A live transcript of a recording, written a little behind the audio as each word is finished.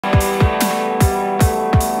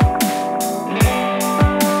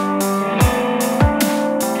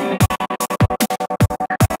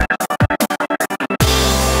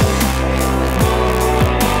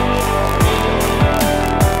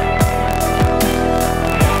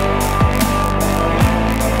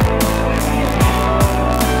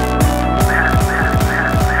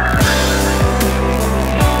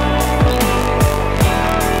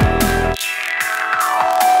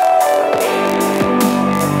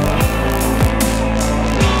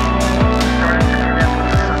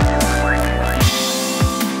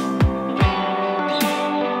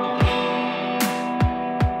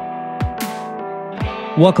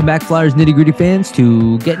Welcome back, Flyers Nitty Gritty fans,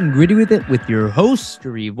 to Getting Gritty with It with your host,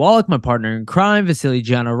 Briere Wallach, my partner in crime, Vasily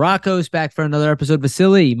Giannarakos, back for another episode.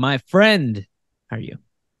 Vasily, my friend, how are you?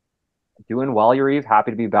 Doing well, Yariv.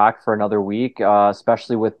 Happy to be back for another week,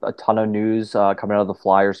 especially with a ton of news coming out of the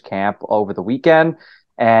Flyers camp over the weekend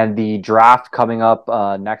and the draft coming up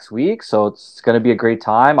next week. So it's going to be a great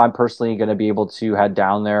time. I'm personally going to be able to head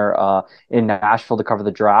down there in Nashville to cover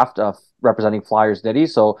the draft, representing Flyers Nitty.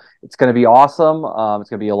 So it's going to be awesome. It's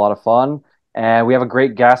going to be a lot of fun. And we have a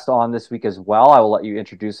great guest on this week as well. I will let you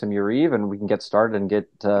introduce him, Yariv, and we can get started and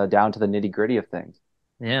get down to the nitty gritty of things.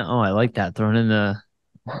 Yeah, I like that. Throwing in the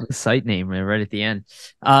site name right at the end.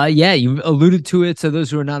 Yeah, you alluded to it. So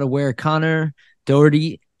those who are not aware, Conor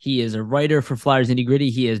Doherty, he is a writer for Flyers Nitty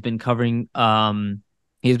Gritty. He has been covering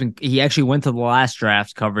he actually went to the last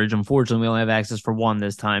draft coverage. Unfortunately, we only have access for one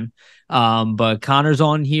this time. But Conor's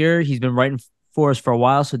on here. He's been writing for us for a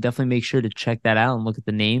while, so definitely make sure to check that out and look at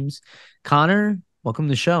the names. Conor, welcome to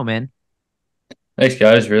the show, man. Thanks,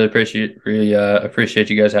 guys. Really appreciate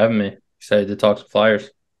you guys having me. Excited to talk some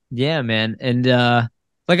Flyers. Yeah, man. And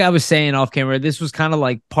like I was saying off camera, this was kind of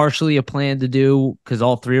like partially a plan to do because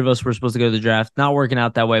all three of us were supposed to go to the draft. Not working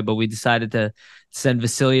out that way, but we decided to send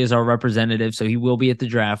Vasily as our representative. So he will be at the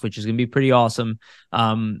draft, which is going to be pretty awesome.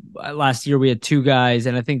 Last year we had two guys,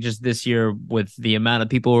 and I think just this year with the amount of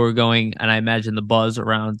people who are going, and I imagine the buzz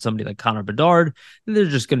around somebody like Connor Bedard,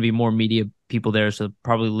 there's just going to be more media people there. So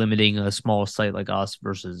probably limiting a small site like us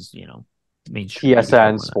versus, mainstream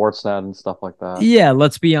TSN, Sportsnet, and stuff like that. Yeah,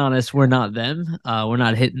 let's be honest, we're not them. We're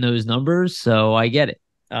not hitting those numbers, so I get it.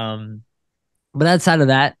 But outside of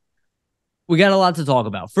that, we got a lot to talk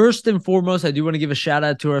about. First and foremost, I do want to give a shout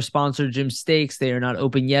out to our sponsor, Jim Steaks. They are not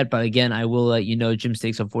open yet, but again, I will let you know Jim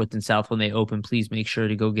Steaks on 4th and South when they open. Please make sure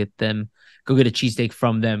to go get a cheesesteak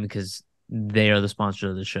from them because they are the sponsor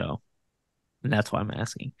of the show. And that's why I'm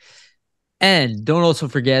asking. And don't also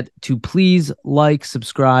forget to please like,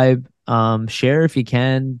 subscribe, share if you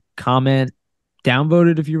can, comment,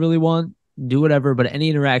 downvote it if you really want, do whatever. But any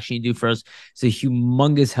interaction you do for us is a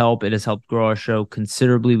humongous help. It has helped grow our show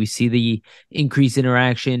considerably. We see the increased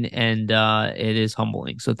interaction, and it is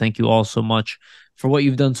humbling. So thank you all so much for what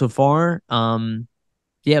you've done so far.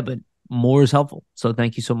 Yeah, but more is helpful. So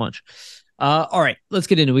thank you so much. All right, let's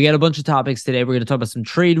get into it. We got a bunch of topics today. We're going to talk about some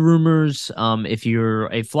trade rumors. If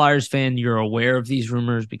you're a Flyers fan, you're aware of these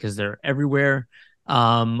rumors because they're everywhere.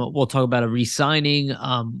 We'll talk about a re-signing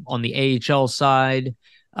on the AHL side.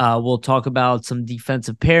 We'll talk about some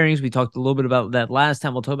defensive pairings. We talked a little bit about that last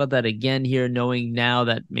time. We'll talk about that again here, knowing now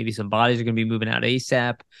that maybe some bodies are going to be moving out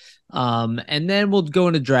ASAP. And then we'll go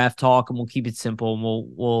into draft talk, and we'll keep it simple,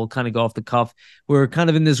 and we'll kind of go off the cuff. We're kind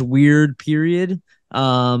of in this weird period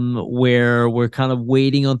where we're kind of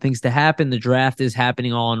waiting on things to happen. The draft is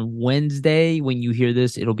happening on Wednesday. When you hear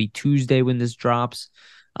this, it'll be Tuesday when this drops.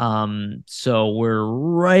 So we're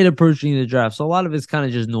right approaching the draft. So a lot of it's kind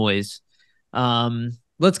of just noise.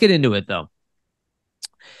 Let's get into it though.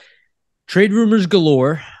 Trade rumors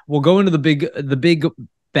galore. We'll go into the big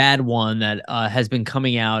bad one that has been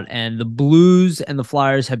coming out, and the Blues and the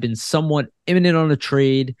Flyers have been somewhat imminent on a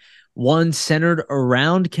trade, one centered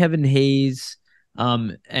around Kevin Hayes.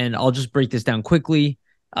 And I'll just break this down quickly.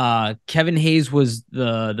 Kevin Hayes was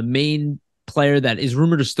the main player that is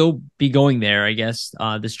rumored to still be going there, I guess.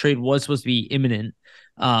 This trade was supposed to be imminent.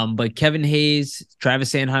 But Kevin Hayes,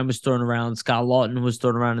 Travis Sanheim was thrown around, Scott Laughton was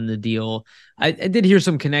thrown around in the deal. I did hear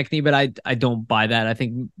some Konecny, but I don't buy that. I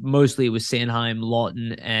think mostly it was Sanheim,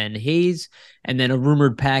 Laughton, and Hayes, and then a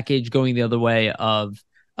rumored package going the other way of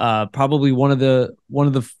probably one of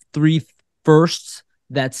the three firsts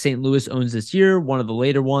that St. Louis owns this year, one of the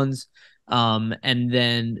later ones, and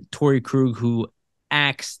then Torrey Krug, who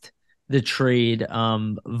axed the trade,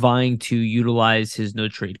 vying to utilize his no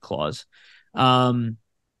trade clause.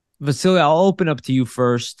 Vasily, I'll open up to you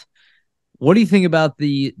first. What do you think about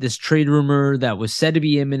this trade rumor that was said to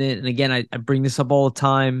be imminent? And again, I bring this up all the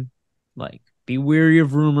time. Like, be wary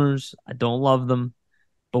of rumors. I don't love them.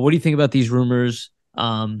 But what do you think about these rumors?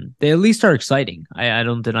 They at least are exciting. I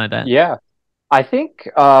don't deny that. Yeah. I think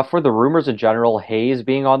for the rumors in general, Hayes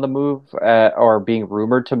being on the move or being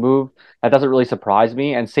rumored to move, that doesn't really surprise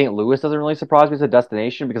me. And St. Louis doesn't really surprise me as a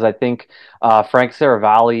destination because I think Frank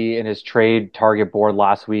Saravalli in his trade target board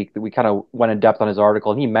last week, we kind of went in depth on his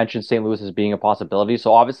article, and he mentioned St. Louis as being a possibility.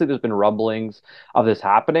 So obviously there's been rumblings of this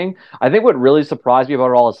happening. I think what really surprised me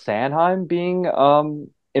about it all is Sanheim being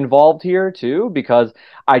involved here too, because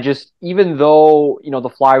even though, the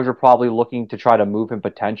Flyers are probably looking to try to move him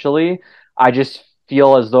potentially, I just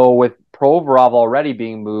feel as though with Provorov already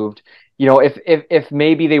being moved, if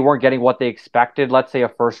maybe they weren't getting what they expected, let's say a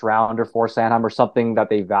first rounder for Sanheim or something that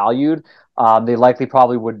they valued, they likely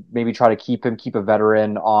probably would maybe try to keep a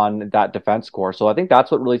veteran on that defense core. So I think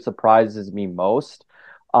that's what really surprises me most.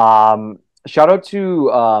 Um, Shout out to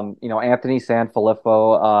Anthony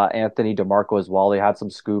Sanfilippo, Anthony DeMarco as well. They had some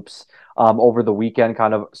scoops over the weekend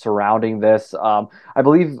kind of surrounding this. I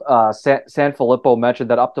believe Sanfilippo mentioned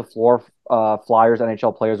that up to four Flyers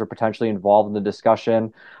NHL players were potentially involved in the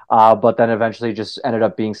discussion, but then eventually just ended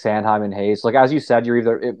up being Sanheim and Hayes. Like as you said,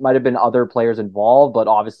 it might have been other players involved, but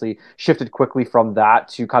obviously shifted quickly from that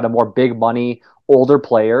to kind of more big money, older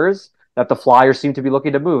players that the Flyers seem to be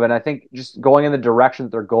looking to move. And I think just going in the direction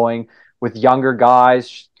that they're going with younger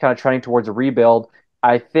guys, kind of trending towards a rebuild,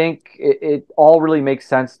 I think it all really makes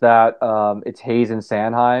sense that it's Hayes and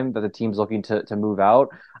Sanheim that the team's looking to move out.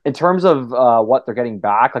 In terms of what they're getting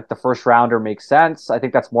back, like the first rounder makes sense. I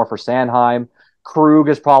think that's more for Sanheim. Krug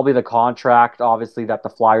is probably the contract, obviously, that the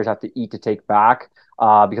Flyers have to eat to take back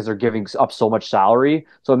because they're giving up so much salary.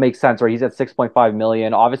 So it makes sense, right? He's at 6.5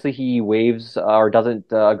 million. Obviously, he waives or doesn't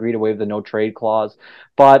agree to waive the no trade clause,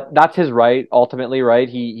 but that's his right. Ultimately, right?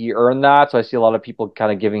 He earned that. So I see a lot of people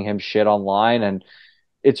kind of giving him shit online, and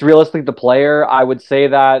it's realistically the player. I would say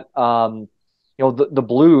that the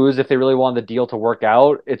Blues, if they really want the deal to work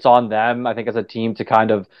out, it's on them. I think as a team to kind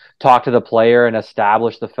of talk to the player and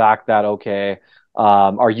establish the fact that okay,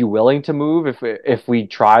 are you willing to move if we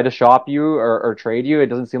try to shop you or trade you? It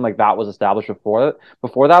doesn't seem like that was established before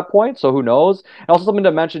that point. So who knows? And also something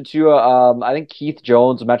to mention too. I think Keith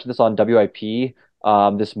Jones mentioned this on WIP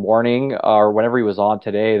this morning or whenever he was on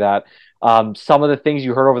today that some of the things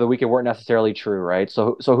you heard over the weekend weren't necessarily true, right?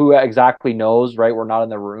 So who exactly knows, right? We're not in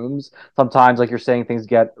the rooms. Sometimes, like you're saying, things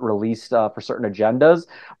get released for certain agendas.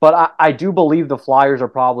 But I do believe the Flyers are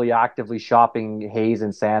probably actively shopping Hayes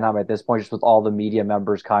and Sanheim at this point, just with all the media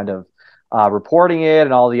members kind of reporting it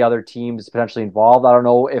and all the other teams potentially involved. I don't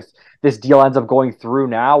know if this deal ends up going through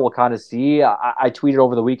now. We'll kind of see. I tweeted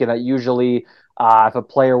over the weekend that usually if a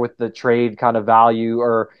player with the trade kind of value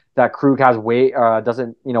or that Krug has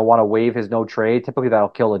doesn't want to waive his no trade, typically that'll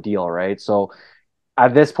kill a deal, right? So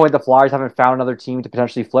at this point, the Flyers haven't found another team to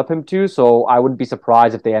potentially flip him to, so I wouldn't be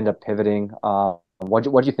surprised if they end up pivoting. What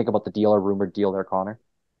do you think about the deal or rumored deal there, Connor?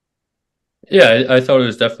 Yeah, I thought it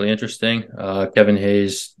was definitely interesting. Kevin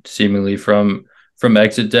Hayes seemingly from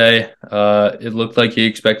exit day, it looked like he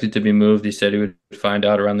expected to be moved. He said he would find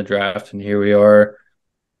out around the draft, and here we are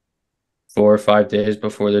 4 or 5 days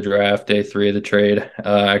before the draft, day 3 of the trade,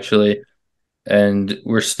 actually. And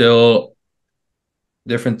we're still,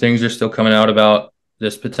 different things are still coming out about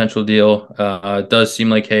this potential deal. It does seem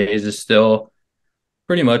like Hayes is still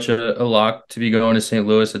pretty much a lock to be going to St.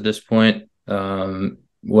 Louis at this point.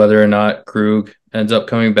 Whether or not Krug ends up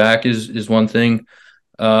coming back is one thing.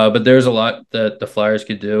 But there's a lot that the Flyers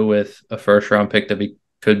could do with a first round pick that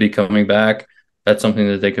could be coming back. That's something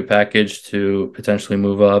that they could package to potentially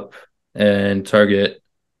move up and target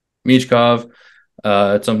Michkov.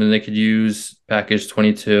 It's something they could use package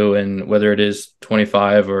 22, and whether it is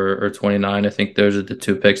 25 or 29, I think those are the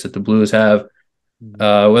two picks that the Blues have.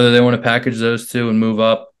 Whether they want to package those two and move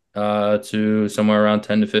up to somewhere around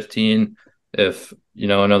 10 to 15, if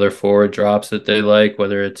another forward drops that they like,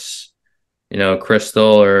 whether it's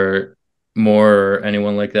Crystal or Moore or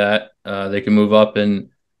anyone like that, they can move up and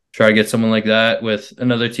try to get someone like that with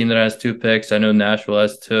another team that has 2 picks. I know Nashville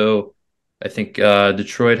has 2. I think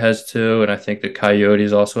Detroit has 2, and I think the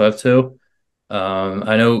Coyotes also have 2.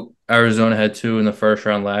 I know Arizona had 2 in the first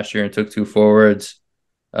round last year and took 2 forwards.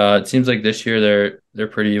 It seems like this year they're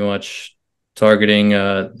pretty much targeting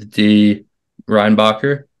the D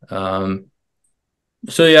Reinbacher.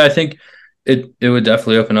 So yeah, I think it would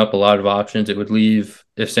definitely open up a lot of options. It would leave,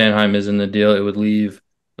 if Sanheim is in the deal, it would leave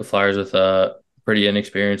the Flyers with a pretty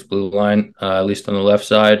inexperienced blue line, at least on the left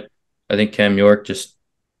side. I think Cam York just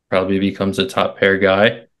probably becomes a top pair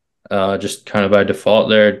guy, just kind of by default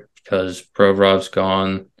there because Provorov's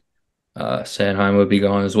gone. Sanheim would be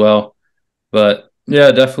gone as well. But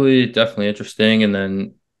yeah, definitely interesting. And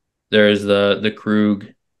then there's the Krug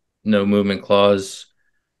no movement clause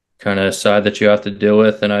kind of side that you have to deal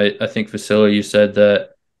with. And I think Vasily, you said that,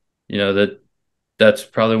 that's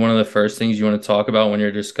probably one of the first things you want to talk about when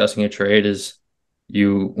you're discussing a trade is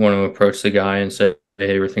you want to approach the guy and say,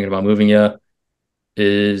 hey, we're thinking about moving you.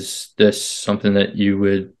 Is this something that you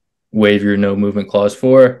would waive your no movement clause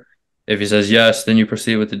for? If he says yes, then you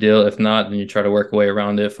proceed with the deal. If not, then you try to work a way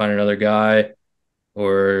around it, find another guy,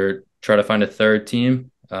 or try to find a third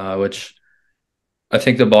team, which I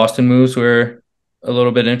think the Boston moves were a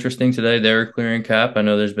little bit interesting today. They were clearing cap. I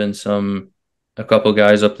know there's been a couple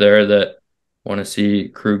guys up there that Want to see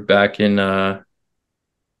Krug back in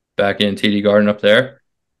TD Garden up there.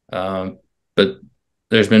 But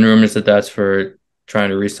there's been rumors that that's for trying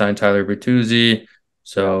to re-sign Tyler Bertuzzi. Yeah.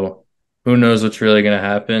 So who knows what's really going to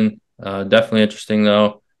happen. Definitely interesting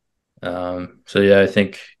though. So yeah, I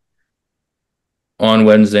think on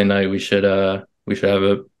Wednesday night we should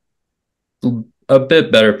have a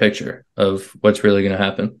bit better picture of what's really going to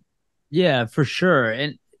happen. Yeah, for sure.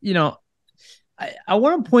 And I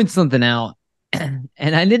want to point something out, and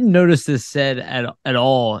I didn't notice this said at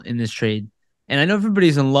all in this trade. And I know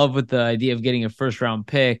everybody's in love with the idea of getting a first round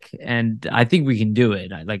pick, and I think we can do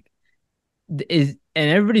it. I like is and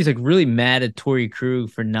everybody's like really mad at Torrey Krug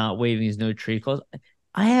for not waiving his no trade clause.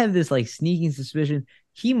 I have this like sneaking suspicion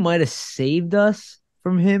he might have saved us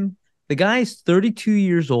from him. The guy's 32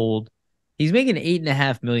 years old. He's making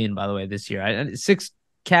 8.5 million, by the way, this year. Six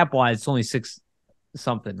cap wise, it's only six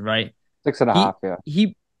something, right? Six and a He half, yeah.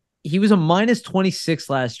 he he was a minus 26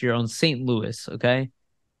 last year on St. Louis. Okay.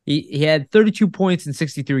 He had 32 points in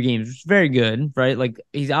 63 games, which is very good, right? Like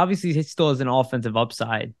he still has an offensive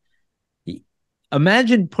upside.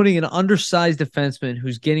 Imagine putting an undersized defenseman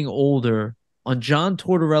who's getting older on John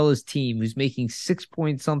Tortorella's team, who's making 6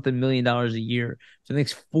 point something million dollars a year for the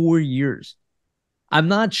next 4 years. I'm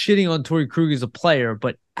not shitting on Torrey Krug as a player,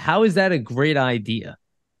 but how is that a great idea?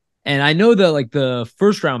 And I know that like the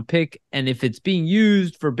first round pick, and if it's being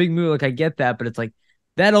used for a big move, like I get that, but it's like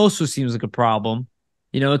that also seems like a problem.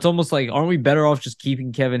 It's almost like, aren't we better off just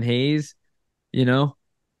keeping Kevin Hayes? You know,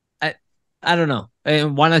 I I don't know.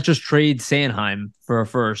 And why not just trade Sanheim for a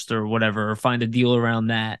first or whatever, or find a deal around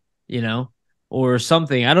that, or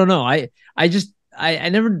something. I don't know. I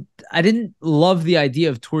didn't love the idea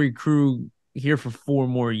of Torrey Krug here for 4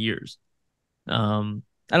 more years. I don't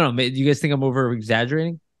know. Do you guys think I'm over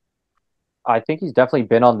exaggerating? I think he's definitely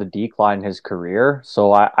been on the decline in his career.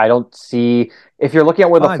 So I don't see if you're looking at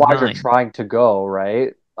where the Five Flyers are nine. trying to go,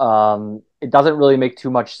 right? It doesn't really make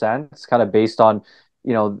too much sense, kind of based on,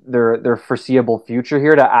 their foreseeable future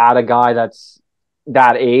here to add a guy that's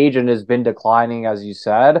that age and has been declining, as you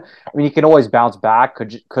said. I mean, he can always bounce back.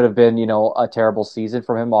 Could have been, a terrible season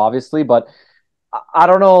from him, obviously, but I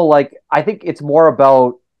don't know. Like, I think it's more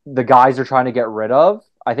about the guys they're trying to get rid of.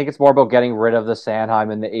 I think it's more about getting rid of the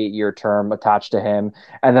Sanheim and the 8 year term attached to him,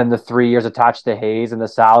 and then the 3 years attached to Hayes and the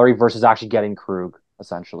salary versus actually getting Krug,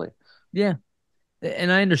 essentially. Yeah,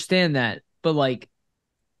 and I understand that, but like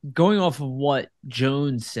going off of what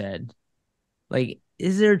Jones said, like,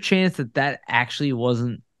 is there a chance that actually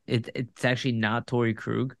wasn't it? It's actually not Torrey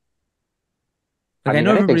Krug. I Like, I mean,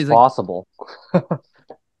 know anything's everybody's like, possible.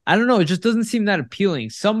 I don't know. It just doesn't seem that appealing.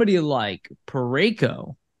 Somebody like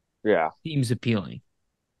Pareko Yeah. seems appealing.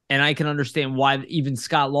 And I can understand why even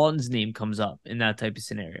Scott Lawton's name comes up in that type of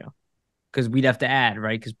scenario. Because we'd have to add,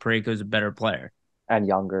 right? Because Pareko's a better player. And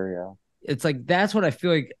younger, yeah. It's like, that's what I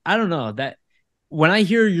feel like. I don't know. That when I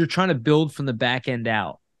hear you're trying to build from the back end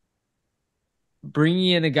out, bringing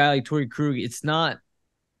in a guy like Torrey Krug, it's not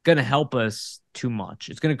going to help us too much.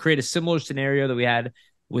 It's going to create a similar scenario that we had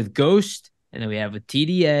with Ghost and then we have with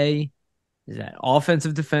TDA. Is that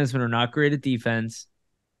offensive defensemen are not great at defense,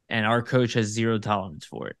 and our coach has zero tolerance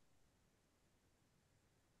for it.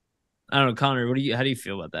 I don't know, Connor. How do you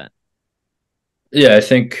feel about that? Yeah, I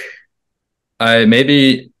think I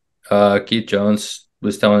maybe Keith Jones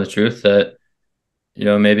was telling the truth that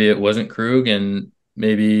maybe it wasn't Krug and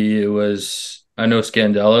maybe it was. I know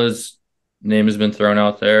Scandella's name has been thrown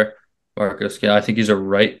out there. Marco Scandella. I think he's a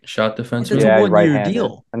right shot That's a defenseman. Yeah, he's 1 year right-handed,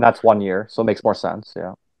 deal. and that's 1 year, so it makes more sense.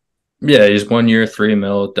 Yeah. Yeah, he's 1 year, 3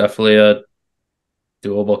 mil. Definitely a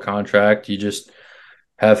doable contract. You just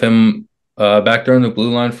have him back there on the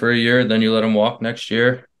blue line for a year, then you let him walk next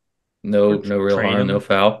year. Or No real trade harm, no him,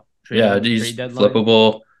 foul. Yeah, trade he's deadline.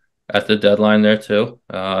 flippable at the deadline there too.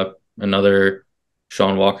 Another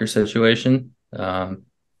Sean Walker situation.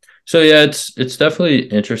 So yeah, it's definitely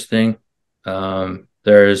interesting.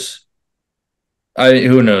 There's I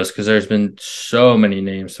who knows because there's been so many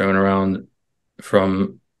names thrown around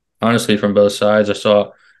from honestly from both sides. I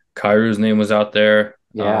saw Kairu's name was out there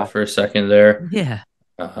Yeah. for a second there. Yeah.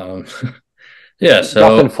 Um, yeah,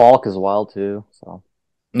 Justin so Falk as well, too. So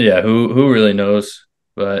yeah, who really knows?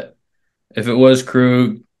 But if it was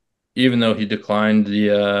Krug, even though he declined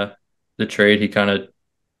the trade, he kind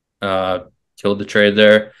of killed the trade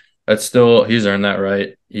there. That's still he's earned that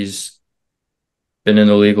right. He's been in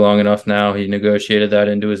the league long enough now. He negotiated that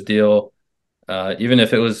into his deal. Even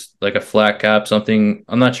if it was like a flat cap, something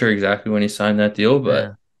I'm not sure exactly when he signed that deal,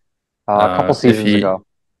 but Yeah. a couple if seasons he ago.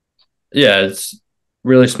 yeah, it's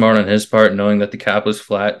really smart on his part, knowing that the cap was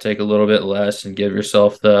flat, take a little bit less and give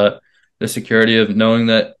yourself the security of knowing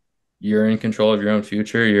that you're in control of your own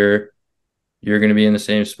future. You're going to be in the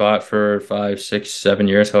same spot for 5, 6, 7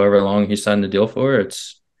 years, however long he signed the deal for.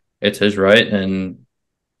 It's his right, and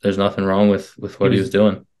there's nothing wrong with He what he was was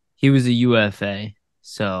doing. he was a UFA,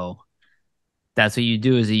 so that's what you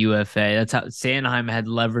do as a UFA. That's how Sanheim had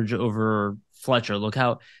leverage over Fletcher. Look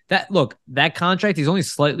that contract. He's only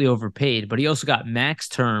slightly overpaid, but he also got max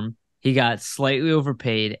term. He got slightly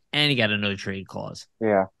overpaid, and he got a no trade clause.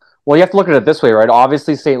 Yeah. Well, you have to look at it this way, right?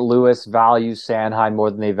 Obviously, St. Louis values Sanheim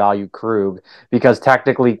more than they value Krug because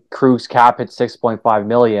technically Krug's cap hit 6.5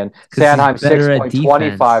 million, Because he's Sanheim better at 6.25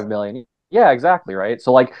 defense. million. Yeah, exactly, right?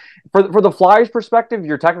 So like for the Flyers perspective,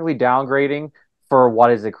 you're technically downgrading for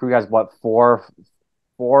what is it? Krug has what, four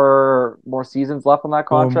more seasons left on that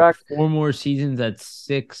contract? Four more seasons at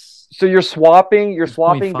So you're point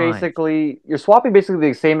swapping five. basically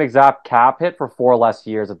the same exact cap hit for 4 less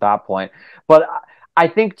years at that point. But I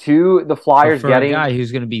think too the But Flyers for a getting guy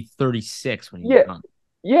who's going to be 36 when he's yeah done.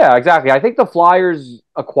 yeah exactly. I think the Flyers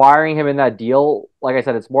acquiring him in that deal, like I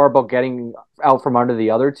said, it's more about getting out from under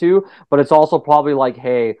the other two, but it's also probably like,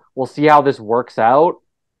 hey, we'll see how this works out,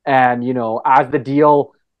 and as the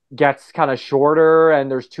deal gets kind of shorter and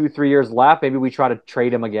there's 2 3 years left, maybe we try to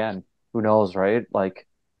trade him again. Who knows, right? Like.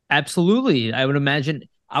 Absolutely. I would imagine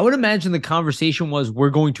the conversation was we're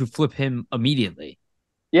going to flip him immediately.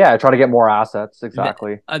 Yeah, try to get more assets.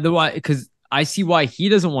 Exactly. Otherwise, because I see why he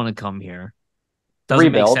doesn't want to come here. Doesn't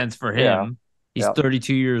make Rebuild. sense for Yeah. him. He's Yeah.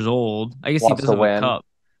 32 years old. I guess he Wants does to have a win. cup.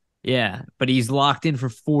 Yeah, but he's locked in for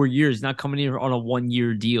 4 years. He's not coming here on a 1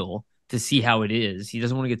 year deal to see how it is. He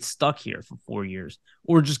doesn't want to get stuck here for 4 years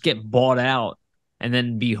or just get bought out and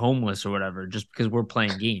then be homeless or whatever just because we're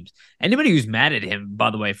playing games. Anybody who's mad at him,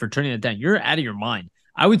 by the way, for turning it down, you're out of your mind.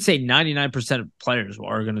 I would say 99% of players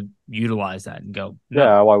are going to utilize that and go, no.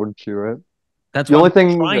 Yeah, why wouldn't you, right? That's The why only I'm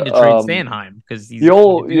thing, trying to trade Sanheim because he's the going to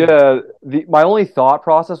old, do that. yeah, my only thought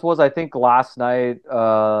process was I think last night,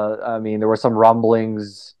 I mean, there were some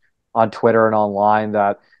rumblings on Twitter and online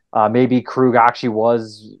that maybe Krug actually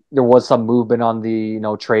there was some movement on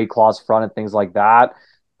the, trade clause front and things like that.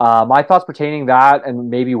 My thoughts pertaining that and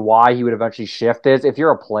maybe why he would eventually shift is if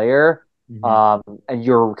you're a player, Mhm. and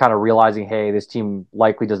you're kind of realizing, hey, this team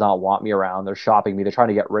likely does not want me around. They're shopping me. They're trying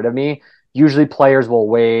to get rid of me. Usually players will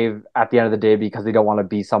waive at the end of the day because they don't want to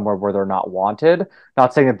be somewhere where they're not wanted.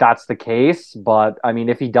 Not saying that that's the case, but I mean,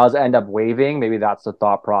 if he does end up waiving, maybe that's the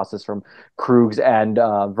thought process from Krug's end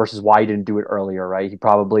versus why he didn't do it earlier, right? He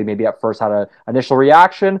probably maybe at first had an initial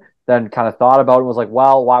reaction, then kind of thought about it and was like,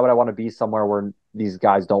 well, why would I want to be somewhere where these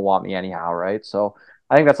guys don't want me anyhow, right? So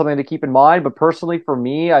I think that's something to keep in mind. But personally, for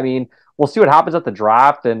me, I mean, we'll see what happens at the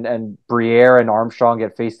draft, and Briere and Armstrong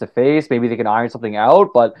get face to face. Maybe they can iron something out.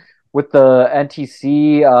 But with the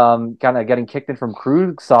NTC kind of getting kicked in from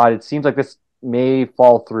Krug's side, it seems like this may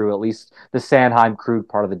fall through, at least the Sanheim Krug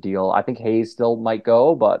part of the deal. I think Hayes still might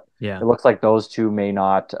go, but Yeah. it looks like those two may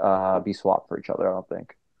not be swapped for each other, I don't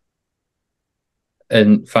think.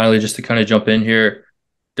 And finally, just to kind of jump in here,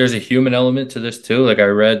 there's a human element to this too. Like I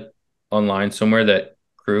read online somewhere that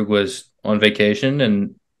Krug was on vacation,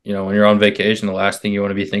 and when you're on vacation, the last thing you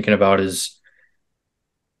want to be thinking about is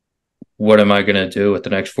what am I going to do with the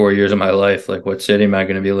next 4 years of my life? Like, what city am I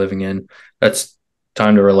going to be living in? That's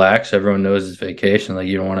time to relax. Everyone knows it's vacation. Like,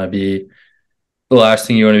 you don't want to be the last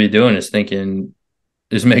thing you want to be doing is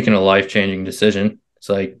making a life changing decision. It's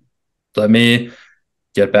like, let me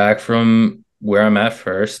get back from where I'm at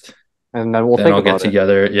first. And then we'll Then think I'll get about it.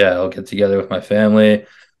 together. Yeah, I'll get together with my family.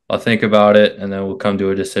 I'll think about it, and then we'll come to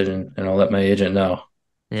a decision, and I'll let my agent know.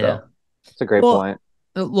 Yeah. So, It's a great Well, point.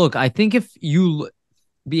 look, I think if you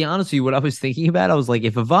be honest with you, what I was thinking about, I was like,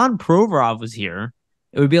 if Ivan Provorov was here,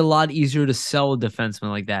 it would be a lot easier to sell a defenseman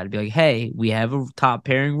like that. It'd be like, hey, we have a top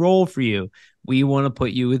pairing role for you. We want to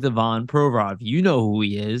put you with Ivan Provorov. You know who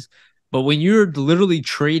he is. But when you're literally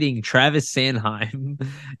trading Travis Sanheim,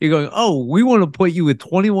 you're going, oh, we want to put you with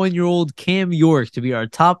 21-year-old Cam York to be our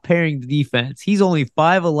top pairing defense. He's only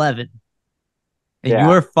 5'11", and Yeah.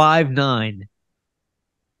 you're 5'9".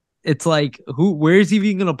 It's like, where's he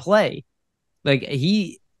even going to play? Like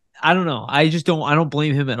I don't know. I don't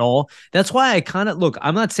blame him at all. That's why I kind of look,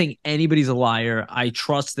 I'm not saying anybody's a liar. I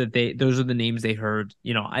trust that those are the names they heard.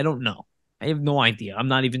 I don't know. I have no idea. I'm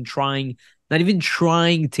not even trying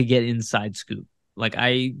to get inside scoop. Like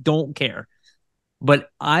I don't care.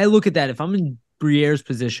 But I look at that. If I'm in Briere's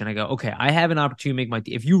position, I go, okay, I have an opportunity to make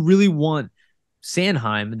if you really want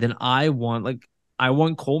Sanheim, then I want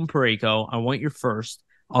Colton Parayko. I want your first.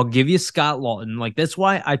 I'll give you Scott Laughton. Like that's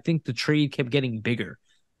why I think the trade kept getting bigger.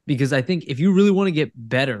 Because I think if you really want to get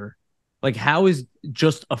better, like how is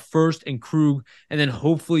just a first and Krug, and then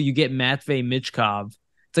hopefully you get Matvey Michkov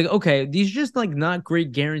It's like, okay, these are just like not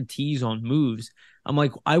great guarantees on moves. I'm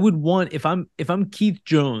like, I would want if I'm Keith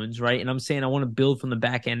Jones, right? And I'm saying I want to build from the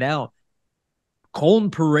back end out.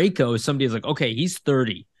 Colton Parayko is somebody who's like, okay, he's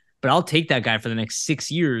 30, but I'll take that guy for the next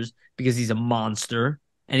 6 years because he's a monster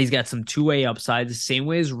and he's got some two-way upside the same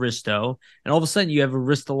way as Risto. And all of a sudden you have a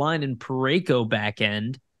Ristolainen and Parayko back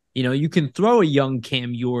end. You know, you can throw a young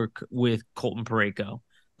Cam York with Colton Parayko.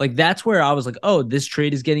 Like that's where I was like, oh, this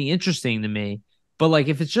trade is getting interesting to me. But like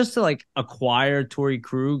if it's just to like acquire Torrey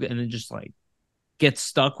Krug and then just like get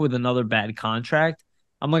stuck with another bad contract,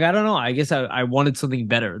 I'm like, I don't know. I guess I wanted something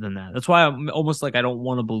better than that. That's why I'm almost like I don't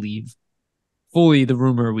want to believe fully the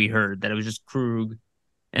rumor we heard that it was just Krug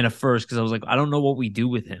and a first because I was like, I don't know what we do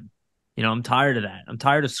with him. You know, I'm tired of that. I'm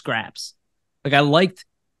tired of scraps. Like I liked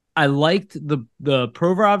the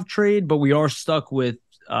Provorov trade, but we are stuck with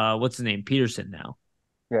what's his name, Peterson now.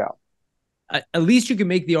 Yeah. At least you can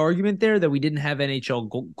make the argument there that we didn't have NHL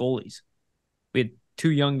goalies. We had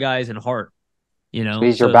two young guys in Hart. You So know,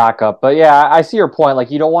 he's your so backup. But yeah, I see your point.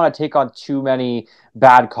 Like you don't want to take on too many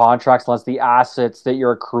bad contracts unless the assets that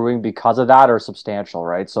you're accruing because of that are substantial,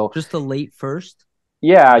 right? So just a late first.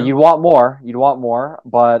 yeah, You know? you'd want more. You'd want more.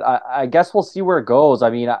 But I guess we'll see where it goes. I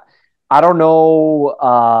mean, I don't know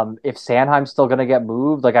if Sanheim's still gonna get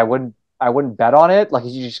moved. Like I wouldn't bet on it. Like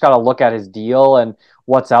you just gotta look at his deal and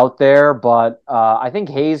what's out there. But I think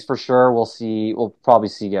Hayes for sure we'll probably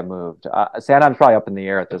see get moved. Sanheim's probably up in the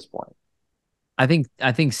air at this point. I think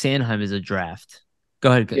Sanheim is a draft. Go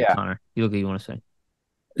ahead, Yeah. Connor. You look what you want to say.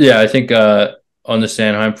 Yeah, I think on the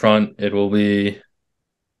Sanheim front, it will be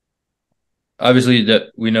obviously that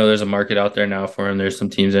we know there's a market out there now for him. There's some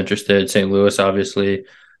teams interested. St. Louis, obviously.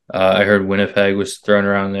 I heard Winnipeg was thrown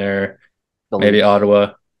around there. The Maybe Leafs.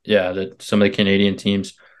 Ottawa. Yeah, some of the Canadian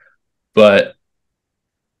teams. But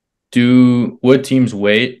would teams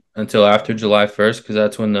wait until after July 1st because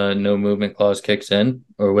that's when the no movement clause kicks in,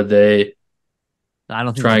 or would they I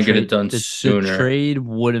don't think try and get it done the sooner? trade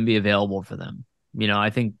wouldn't be available for them. You know, I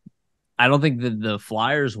don't think that the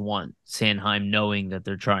Flyers want Sanheim knowing that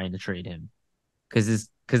they're trying to trade him because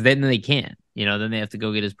then they can't. You know, then they have to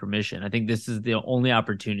go get his permission. I think this is the only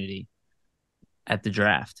opportunity at the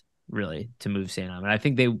draft really to move Sanheim, and I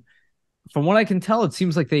think from what I can tell, it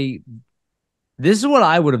seems like this is what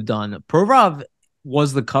I would have done. Provorov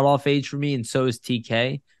was the cutoff age for me, and so is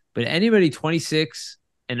TK. But anybody 26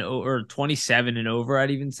 or 27 and over,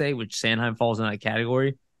 I'd even say, which Sanheim falls in that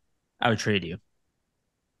category, I would trade you.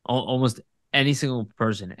 Almost any single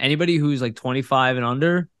person. Anybody who's like 25 and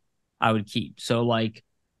under, I would keep. So like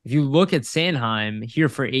if you look at Sanheim here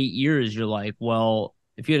for 8 years, you're like, well,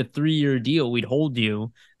 if you had a 3-year deal, we'd hold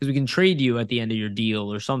you because we can trade you at the end of your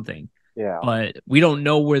deal or something. Yeah. But we don't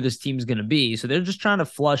know where this team's going to be. So they're just trying to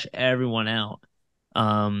flush everyone out.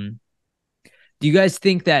 Do you guys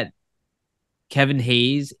think that Kevin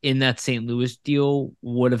Hayes in that St. Louis deal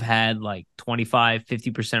would have had like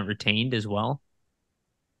 25-50% retained as well?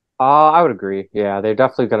 I would agree. Yeah, they're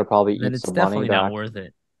definitely going to probably Then eat it's some money definitely not back. worth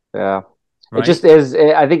it, Yeah, it right? just is.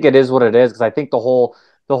 I think it is what it is because I think the whole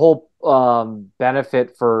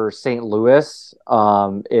benefit for St. Louis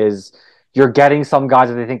is you're getting some guys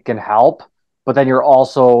that they think can help, but then you're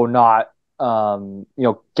also not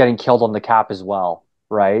getting killed on the cap as well,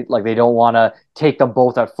 right? Like they don't want to take them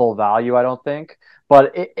both at full value. I don't think.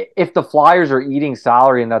 But if the Flyers are eating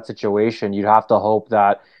salary in that situation, you'd have to hope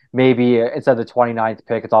that maybe instead of the 29th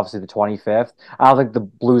pick, it's obviously the 25th. I don't think the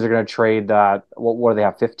Blues are going to trade that. What do they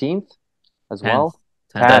have? 15th as 10th, well.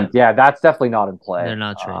 10th. 10th. Yeah, that's definitely not in They're play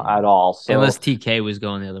not at trading all. unless So TK was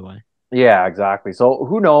going the other way. yeah, exactly. So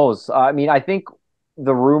who knows? I mean, I think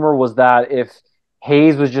the rumor was that if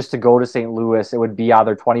Hayes was just to go to St. Louis, it would be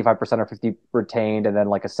either 25% or 50 retained and then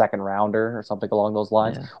like a second rounder or something along those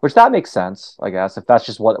lines, Yeah. which that makes sense, I guess, if that's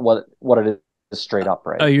just what it is straight up, Oh,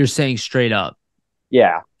 right? you're saying straight up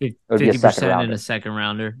Yeah, it would be a second 50% in a rounder. second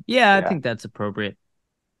rounder. Yeah, I Yeah. think that's appropriate.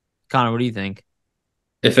 Connor, what do you think?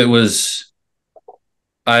 If it was,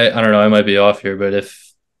 I don't know, I might be off here, but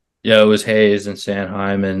if yeah, it was Hayes and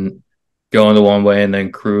Sanheim and going the one way and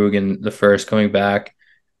then Krug and the first coming back,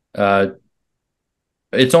 uh,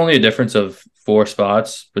 it's only a difference of 4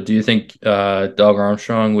 spots. But do you think Doug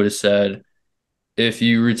Armstrong would have said if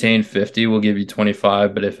you retain 50, we'll give you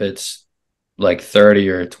 25, but if it's like 30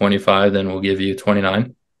 or 25, then we'll give you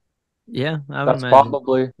 29? Yeah, I would That's imagine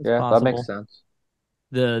probably, it's yeah, that makes possible. sense.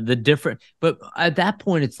 The different, but at that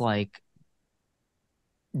point, it's like,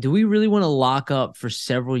 do we really want to lock up for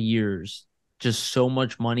several years just so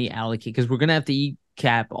much money allocated? Because we're gonna have to eat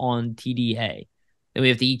cap on TDA, then we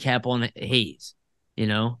have to eat cap on Hayes, you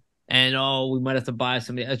know, and we might have to buy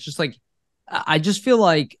somebody. It's just like I just feel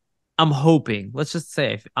like I'm hoping, let's just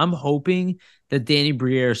say, I'm hoping that Danny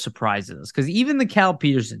Briere surprises us. Because even the Cal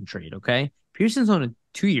Peterson trade, okay? Peterson's on a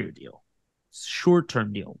 2-year deal,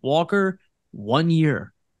 short-term deal. Walker, 1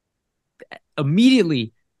 year.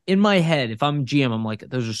 Immediately in my head, if I'm GM, I'm like,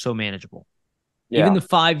 those are so manageable. Yeah.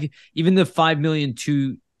 Even the 5 million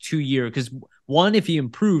 2 year, because one, if he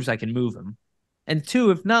improves, I can move him. And two,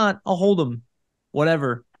 if not, I'll hold him,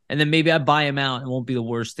 whatever. And then maybe I buy him out. It won't be the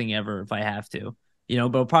worst thing ever if I have to,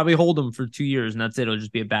 but I'll probably hold him for 2 years and that's it. It'll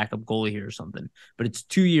just be a backup goalie here or something. But it's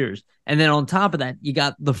 2 years. And then on top of that, you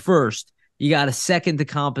got the first, you got a second to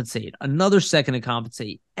compensate, another second to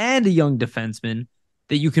compensate, and a young defenseman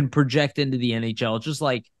that you can project into the NHL. Just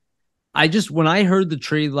like, when I heard the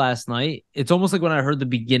trade last night, it's almost like when I heard the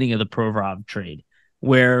beginning of the Provorov trade,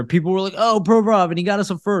 where people were like, oh, Provorov, and he got us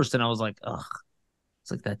a first. And I was like, ugh,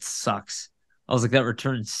 it's like, that sucks. I was like, that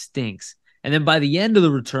return stinks. And then by the end of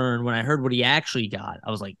the return, when I heard what he actually got, I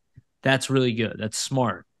was like, that's really good. That's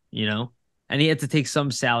smart, And he had to take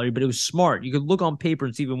some salary, but it was smart. You could look on paper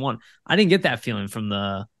and see even one. I didn't get that feeling from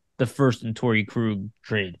the first and Torrey Krug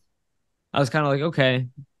trade. I was kind of like, okay,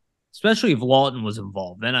 especially if Laughton was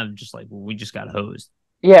involved. Then I'm just like, well, we just got hosed.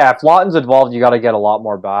 Yeah, if Laughton's involved, you got to get a lot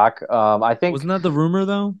more back. I think Wasn't that the rumor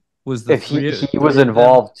though? Was the if he was three of them?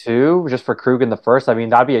 involved too, just for Krug in the first, I mean,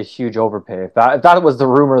 that'd be a huge overpay. If that was the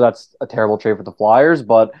rumor, that's a terrible trade for the Flyers.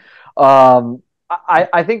 But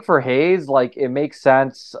I think for Hayes, like it makes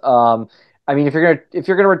sense. I mean, if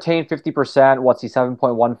you're gonna retain 50%, what's he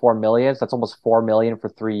 7.14 million? So that's almost 4 million for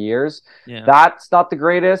 3 years. Yeah. That's not the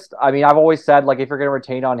greatest. I mean, I've always said like if you're gonna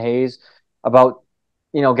retain on Hayes, about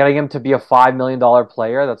getting him to be a $5 million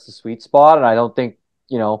player, that's the sweet spot. And I don't think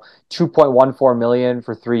 2.14 million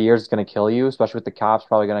for 3 years is going to kill you, especially with the caps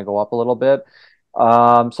probably going to go up a little bit.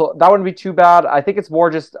 So that wouldn't be too bad. I think it's more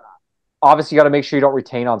just obviously you got to make sure you don't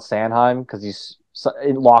retain on Sanheim because he's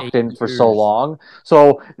locked 8 in for so years. long.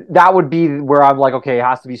 So that would be where I'm like, okay, it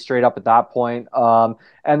has to be straight up at that point. And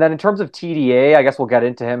then in terms of TDA, I guess we'll get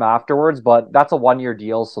into him afterwards, but that's a 1 year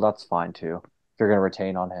deal, so that's fine too. If you're going to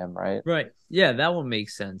retain on him, right? Right. Yeah, that one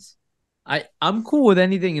makes sense. I'm cool with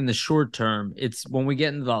anything in the short term. It's when we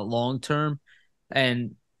get into the long term,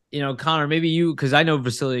 and Conor, maybe you, because I know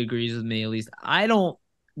Vasily agrees with me at least. I don't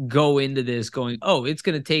go into this going, oh, it's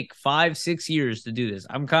going to take 5-6 years to do this.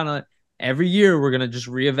 I'm kind of every year we're going to just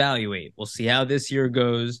reevaluate. We'll see how this year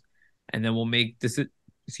goes, and then we'll make this.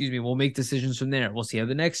 Excuse me, we'll make decisions from there. We'll see how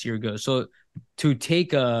the next year goes. So to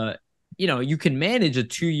take you can manage a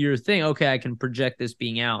 2-year thing. Okay, I can project this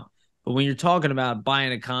being out. But when you're talking about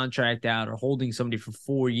buying a contract out or holding somebody for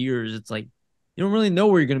 4 years, it's like you don't really know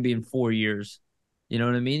where you're going to be in 4 years. You know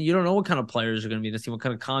what I mean? You don't know what kind of players are going to be in this team, what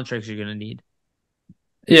kind of contracts you're going to need.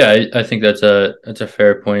 Yeah, I think that's a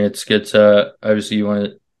fair point. It's obviously you want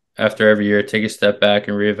to after every year take a step back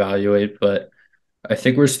and reevaluate, but I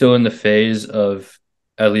think we're still in the phase of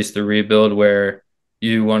at least the rebuild where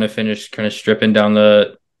you want to finish kind of stripping down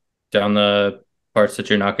the parts that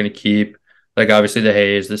you're not going to keep. Like obviously the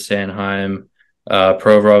Hayes, the Sanheim,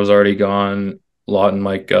 Provorov's already gone. Laughton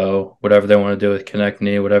might go. Whatever they want to do with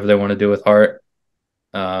Konecny, whatever they want to do with Hart.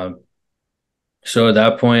 Um, so at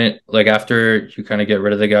that point, like after you kind of get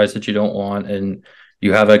rid of the guys that you don't want, and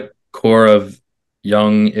you have a core of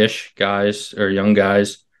young-ish guys or young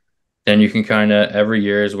guys, then you can kind of every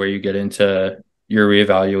year is where you get into your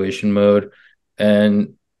reevaluation mode,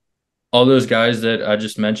 and all those guys that I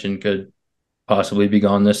just mentioned could possibly be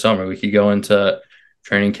gone this summer. We could go into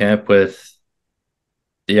training camp with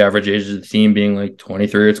the average age of the team being like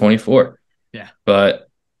 23 or 24. Yeah. But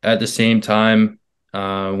at the same time,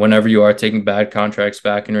 whenever you are taking bad contracts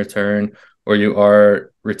back in return or you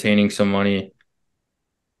are retaining some money,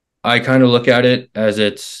 I kind of look at it as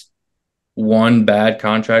it's one bad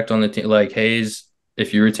contract on the team. Like Hayes,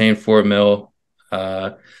 if you retain 4 mil,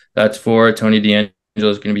 that's for Tony DeAngelo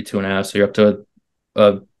is going to be 2.5. So you're up to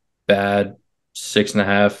a bad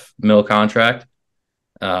 6.5 mil contract.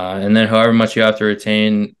 And then however much you have to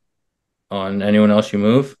retain on anyone else you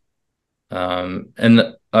move.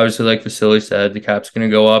 And obviously, like Vasily said, the cap's going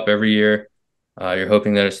to go up every year. You're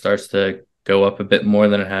hoping that it starts to go up a bit more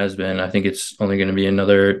than it has been. I think it's only going to be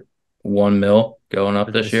another 1 mil going up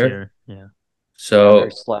For this year. Yeah. Yeah, very So,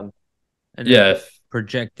 slim. And then yeah,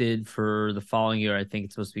 projected for the following year, I think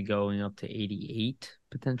it's supposed to be going up to 88,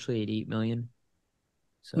 potentially 88 million.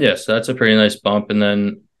 So yes, that's a pretty nice bump. And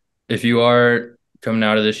then if you are coming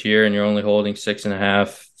out of this year and you're only holding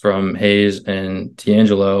 6.5 from Hayes and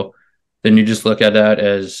D'Angelo, then you just look at that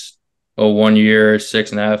as a 1 year,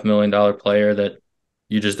 $6.5 million player that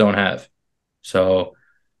you just don't have. So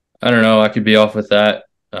I don't know. I could be off with that.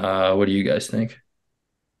 What do you guys think?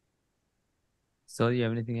 So you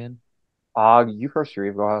have anything in? You first,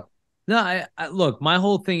 Sharif. Go ahead. No, I look, my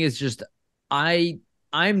whole thing is just I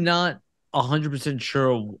I'm not 100%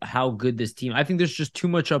 sure how good this team. I think there's just too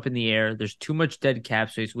much up in the air. There's too much dead cap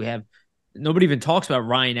space. We have nobody even talks about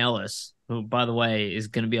Ryan Ellis, who by the way is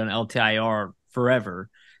going to be on LTIR forever.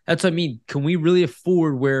 That's what I mean. Can we really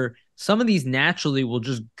afford where some of these naturally will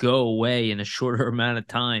just go away in a shorter amount of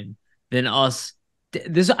time than us?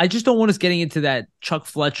 This I just don't want us getting into that Chuck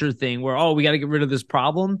Fletcher thing where, oh, we got to get rid of this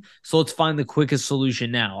problem, so let's find the quickest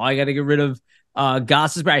solution now. I got to get rid of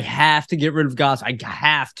Goss. I have to get rid of Goss. I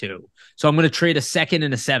have to. So I'm going to trade a second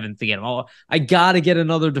and a seventh to get him. I got to get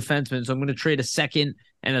another defenseman, so I'm going to trade a second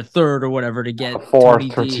and a third or whatever to A get Tony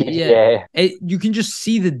fourth for D. Yeah, TDA. you can just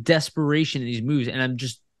see the desperation in these moves, and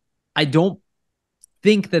I don't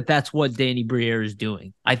think that that's what Danny Briere is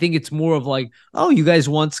doing. I think it's more of like, oh, you guys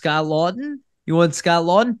want Scott Laughton? You want Scott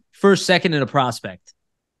Laughton? First, second, and a prospect.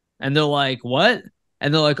 And they're like, what?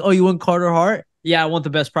 And they're like, oh, you want Carter Hart? Yeah, I want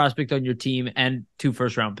the best prospect on your team and 2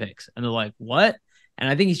 first-round picks. And they're like, what? And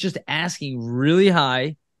I think he's just asking really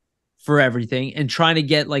high for everything and trying to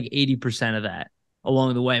get like 80% of that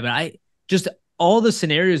along the way. But I just all the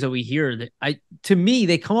scenarios that we hear that to me,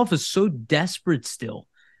 they come off as so desperate still.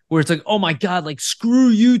 Where it's like, oh my God, like screw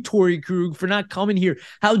you, Torrey Krug, for not coming here.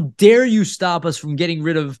 How dare you stop us from getting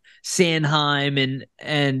rid of Sanheim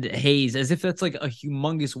and Hayes, as if that's like a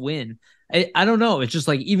humongous win. I don't know. It's just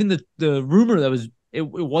like even the rumor that was it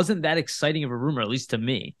wasn't that exciting of a rumor, at least to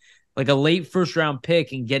me. Like a late first round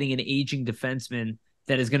pick and getting an aging defenseman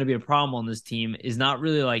that is going to be a problem on this team is not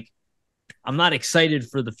really like I'm not excited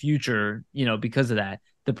for the future, because of that.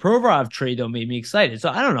 The Provorov trade though made me excited. So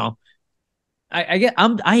I don't know.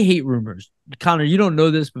 I hate rumors. Conor, you don't know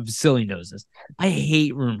this, but Vasily knows this. I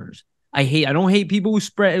hate rumors. I don't hate people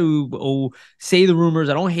who say the rumors.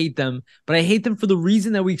 I don't hate them, but I hate them for the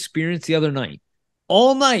reason that we experienced the other night.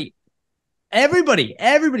 All night. Everybody,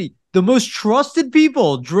 the most trusted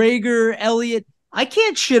people, Drager, Elliott. I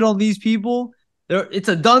can't shit on these people. It's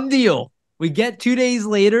a done deal. We get 2 days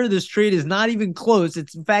later. This trade is not even close.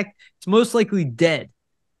 In fact, it's most likely dead.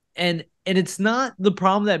 And it's not the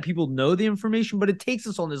problem that people know the information, but it takes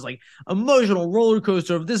us on this like emotional roller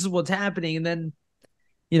coaster of this is what's happening. And then,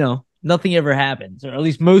 nothing ever happens, or at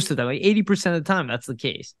least most of the time, like 80% of the time, that's the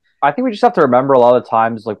case. I think we just have to remember a lot of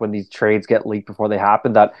times, like when these trades get leaked before they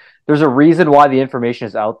happen, that there's a reason why the information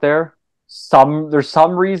is out there. There's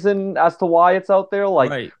some reason as to why it's out there. Like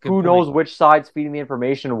Right. Good who point. knows which side's feeding the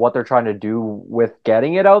information and what they're trying to do with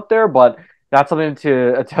getting it out there, but that's something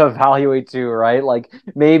to evaluate too, right? Like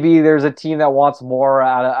maybe there's a team that wants more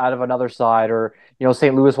out of another side, or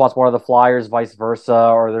St. Louis wants more of the Flyers, vice versa,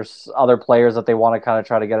 or there's other players that they want to kind of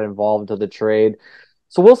try to get involved into the trade.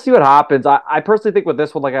 So we'll see what happens. I personally think with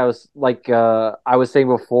this one, I was saying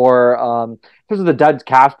before, in terms of the dead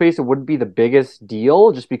cap space, it wouldn't be the biggest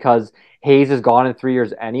deal just because Hayes is gone in 3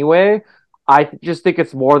 years anyway. I just think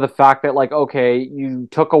it's more the fact that like, okay, you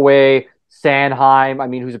took away Sanheim, I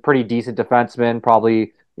mean, who's a pretty decent defenseman,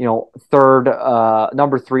 probably third,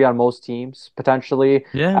 number 3 on most teams potentially,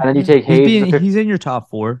 Yeah. and then you take Hayes. He's in your top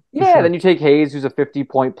 4. Yeah, Sure. then you take Hayes, who's a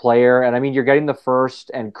 50-point player, and I mean, you're getting the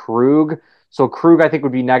first and Krug. So Krug, I think,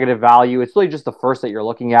 would be negative value. It's really just the first that you're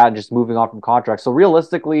looking at and just moving on from contracts. So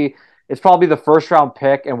realistically, it's probably the first round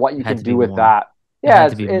pick and what you It had can to do be with more. that. It Yeah,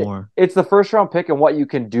 had to be more. it's the first round pick and what you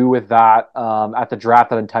can do with that at the draft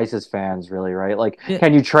that entices fans, really, right? Like, Yeah.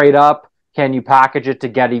 can you trade up? Can you package it to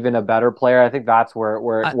get even a better player? I think that's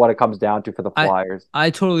where I, what it comes down to for the I Flyers. I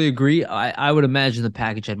totally agree. I would imagine the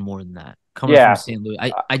package had more than that coming from Yeah, St. Louis.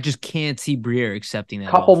 I just can't see Briere accepting that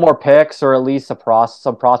couple offer more picks or at least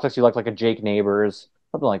some prospects you like a Jake Neighbors,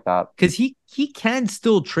 something like that. because he can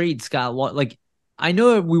still trade Scott Law. Like I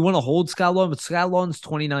know we want to hold Scott Law, but Scott Law's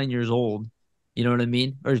 29 years old. You know what I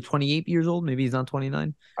mean? Or 28 years old. Maybe he's not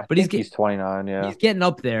 29, I but think he's 29. he's Yeah, getting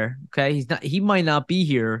up there. Okay, he's not. He might not be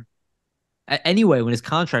here anyway when his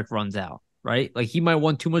contract runs out. Right? Like he might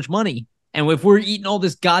want too much money. And if we're eating all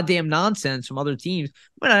this goddamn nonsense from other teams,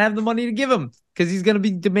 we might not have the money to give him because he's going to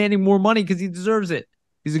be demanding more money because he deserves it.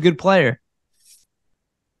 He's a good player.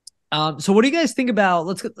 So what do you guys think about?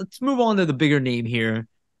 Let's move on to the bigger name here.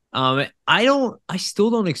 I still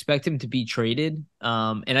don't expect him to be traded.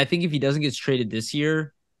 And I think if he doesn't get traded this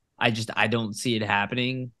year, I don't see it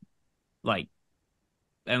happening. Like,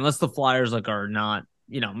 unless the Flyers like are not,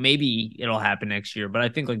 maybe it'll happen next year. But I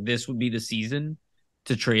think like this would be the season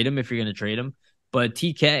to trade him if you're going to trade him. But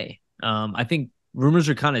TK, I think rumors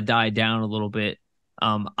are kind of died down a little bit.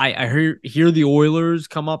 I hear the Oilers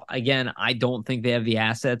come up again. I don't think they have the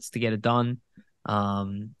assets to get it done.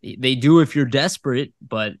 They do if you're desperate,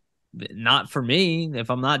 but not for me. If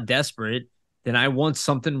I'm not desperate, then I want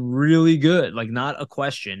something really good, like not a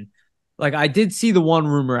question. Like I did see the one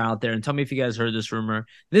rumor out there, and tell me if you guys heard this rumor.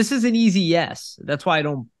 This is an easy yes. That's why I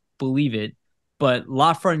don't believe it. But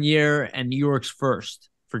Lafreniere and New York's first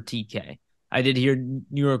for TK. I did hear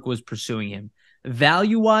New York was pursuing him.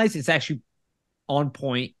 Value wise, it's actually on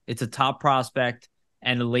point. It's a top prospect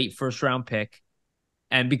and a late first round pick.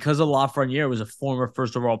 And because of Lafreniere was a former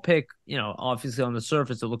first overall pick, obviously on the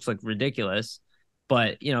surface it looks like ridiculous,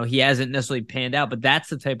 but he hasn't necessarily panned out. But that's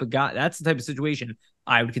the type of guy, that's the type of situation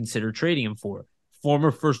I would consider trading him for.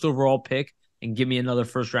 Former first overall pick, and give me another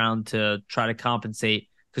first round to try to compensate.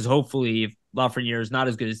 Because hopefully, if Lafreniere is not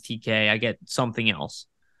as good as TK, I get something else.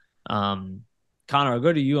 Conor, I'll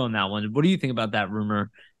go to you on that one. What do you think about that rumor?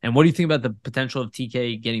 And what do you think about the potential of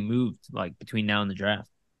TK getting moved like between now and the draft?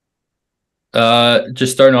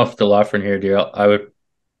 Just starting off with the Lafreniere deal, I would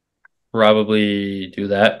probably do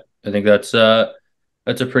that. I think that's a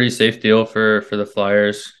pretty safe deal for the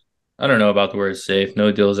Flyers. I don't know about the word safe.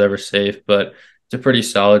 No deal is ever safe, but it's a pretty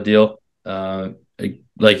solid deal.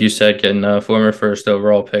 Like you said, getting a former first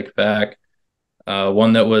overall pick back,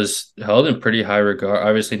 one that was held in pretty high regard.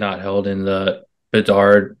 Obviously, not held in the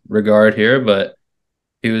Bedard regard here, but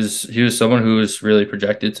he was someone who was really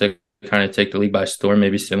projected to kind of take the league by storm.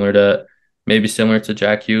 Maybe similar to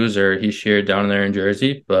Jack Hughes or Heischier down there in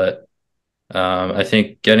Jersey, but I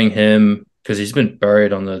think getting him, because he's been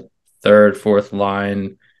buried on the third, fourth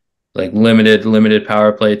line, like limited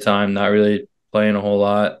power play time, not really playing a whole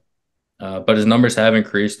lot. But his numbers have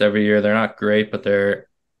increased every year. They're not great, but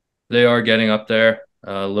they are getting up there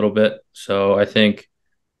a little bit. So I think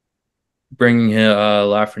bringing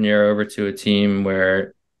Lafreniere over to a team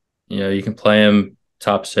where you can play him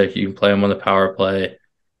top six, you can play him on the power play,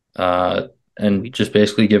 and just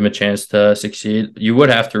basically give him a chance to succeed. You would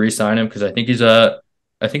have to re-sign him because I think he's an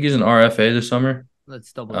RFA this summer.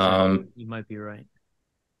 Let's double check. You might be right.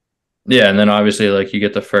 Yeah, and then obviously like you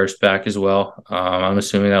get the first back as well. I'm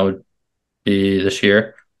assuming that would be this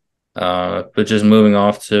year. But just moving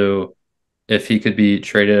off to if he could be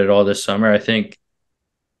traded at all this summer, I think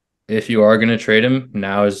if you are going to trade him,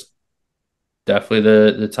 now is definitely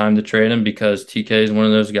the time to trade him, because TK is one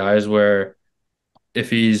of those guys where if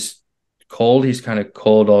he's cold, he's kind of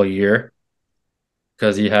cold all year,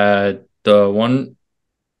 because he had two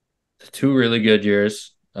really good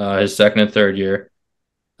years, his second and third year.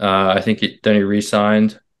 I think then he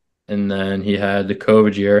re-signed, and then he had the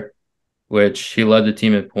COVID year, which he led the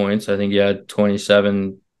team in points. I think he had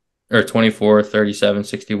 27 or 24, 37,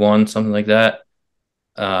 61, something like that.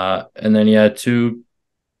 And then he had two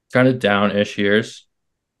kind of down-ish years,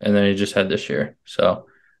 and then he just had this year. So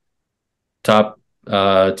top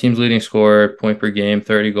team's leading scorer, point per game,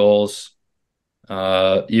 30 goals.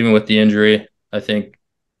 Even with the injury, I think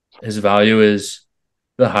his value is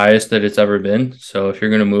the highest that it's ever been. So if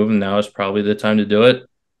you're going to move him, now is probably the time to do it.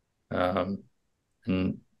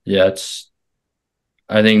 And yeah,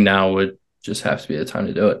 I think now would just have to be the time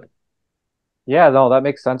to do it. Yeah, no, that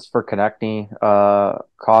makes sense for Konecny,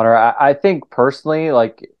 Connor. I think personally,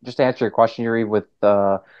 like just to answer your question, Yuri, with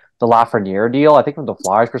the Lafreniere deal, I think from the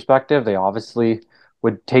Flyers' perspective, they obviously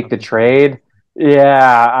would take the trade.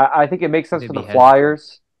 Yeah, I think it makes sense for the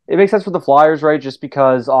Flyers. It makes sense for the Flyers, right? Just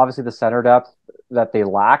because obviously the center depth that they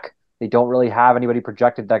lack, they don't really have anybody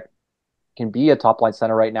projected that can be a top line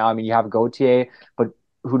center right now. I mean, you have Gauthier, but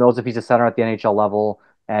who knows if he's a center at the NHL level?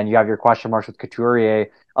 And you have your question marks with Couturier.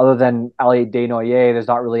 Other than Elliot Desnoyers, there's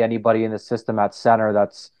not really anybody in the system at center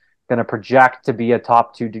that's going to project to be a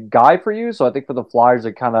top two guy for you. So I think for the Flyers,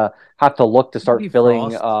 they kind of have to look to start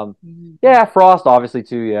filling. Yeah, Frost obviously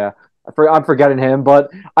too. Yeah, I'm forgetting him,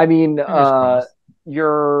 but I mean,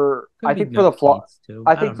 you're. I think for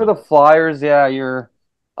the Flyers, yeah, you're.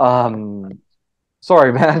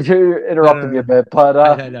 Sorry, man, you interrupted me a bit, but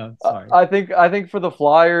I know. Sorry. I think for the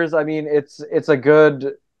Flyers, I mean, it's a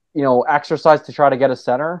good exercise to try to get a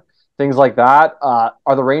center, things like that.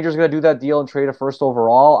 Are the Rangers going to do that deal and trade a first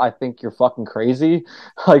overall? I think you're fucking crazy.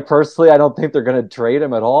 Like personally, I don't think they're going to trade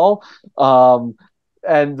him at all.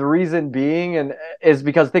 And the reason being is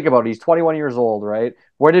because think about it, he's 21 years old, right?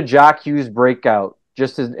 Where did Jack Hughes break out?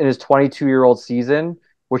 Just in his 22-year-old season,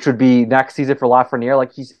 which would be next season for Lafreniere.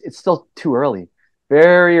 Like it's still too early.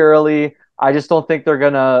 Very early. I just don't think they're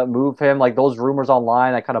gonna move him. Like those rumors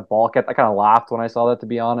online, I kind of laughed when I saw that, to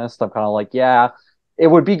be honest. I'm kind of like, yeah, it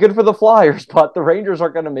would be good for the Flyers, but the Rangers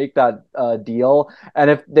aren't gonna make that deal. And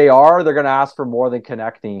if they are, they're gonna ask for more than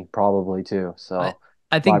Konecny probably too. So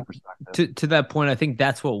I think to that point, I think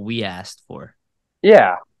that's what we asked for.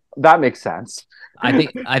 Yeah, that makes sense. I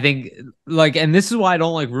think like, and this is why I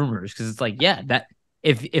don't like rumors, because it's like, yeah, that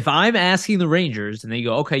if I'm asking the Rangers and they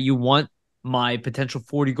go, okay, you want my potential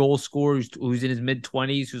 40 goal scorer who's in his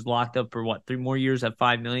mid-20s, who's locked up for what, 3 more years at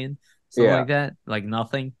 5 million, something Yeah. like that, like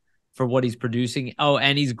nothing for what he's producing. Oh,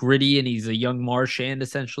 and he's gritty and he's a young Marchand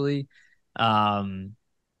essentially.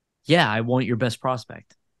 Yeah, I want your best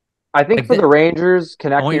prospect. I think Like for that, the Rangers, I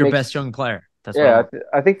want Konechny your makes best young player. That's what I yeah. want.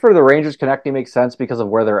 I think for the Rangers, Konechny makes sense because of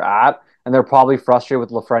where they're at, and they're probably frustrated with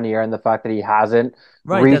Lafreniere and the fact that he hasn't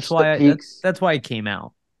Right. That's reached the why peaks. that's why it came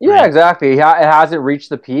out. Yeah, Right. exactly. It hasn't reached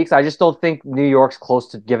the peaks. I just don't think New York's close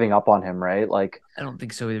to giving up on him, right? Like I don't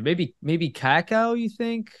think so either. Maybe Kakao, you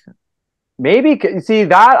think? maybe see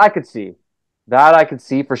that I could see. That I could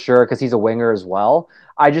see for sure because he's a winger as well.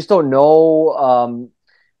 I just don't know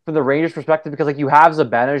from the Rangers' perspective because like you have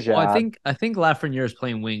Well, I Zibanejad. think I think Lafreniere is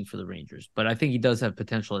playing wing for the Rangers, but I think he does have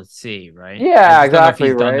potential at C, right? I Yeah, just don't know if exactly,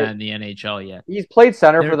 he's done right. that in the NHL yet. He's played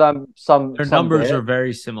center for Their them their some numbers are bit.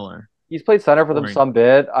 very similar He's played center for them scoring. some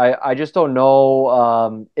bit. I just don't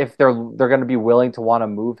know if they're going to be willing to want to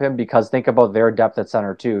move him because think about their depth at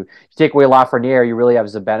center too. You take away Lafreniere, you really have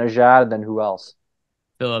Zibanejad, and then who else?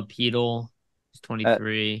 Filipedal, he's Uh,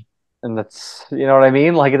 23. and that's you know what I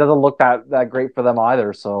mean. Like it doesn't look that great for them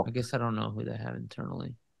either. So I guess I don't know who they have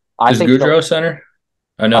internally. I Is think they'll. Goudreau center?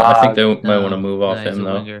 I know. I think Uh, they might want to No, move no, off he's him a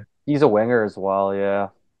though. winger. he's a winger as well. Yeah.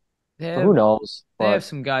 They So who have knows? they have But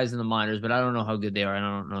some guys in the minors, but I don't know how good they are, and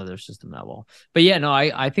I don't know their system that well. But yeah, no,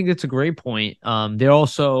 I think that's a great point. They're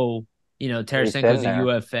also, pretty thin Tarasenko's a there.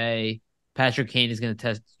 UFA. Patrick Kane is going to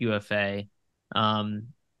test UFA.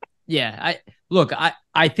 Yeah,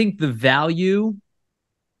 I think the value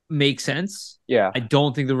makes sense. Yeah. I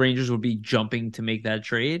don't think the Rangers would be jumping to make that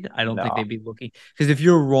trade. I don't think No. they'd be looking because if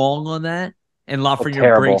you're wrong on that and Oh,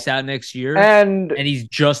 Lafreniere breaks terrible. out next year And and he's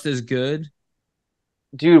just as good,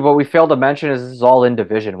 dude, what we failed to mention is this is all in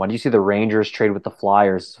division. When you see the Rangers trade with the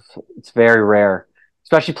Flyers, it's very rare.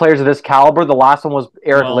 Especially players of this caliber. The last one was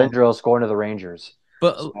Eric well, Lindros going to the Rangers.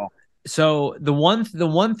 but So so the one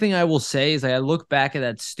thing I will say is I look back at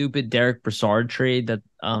that stupid Derek Brassard trade that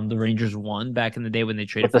the Rangers won back in the day when they with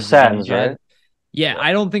traded the for Sens, Zibanejad. right? Yeah, Yeah.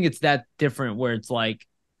 I don't think it's that different where it's like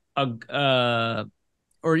a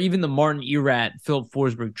or even the Martin Erat Philip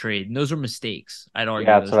Forsberg trade. And those are mistakes. I'd argue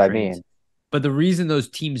Yeah, that's those what I trades. mean. But the reason those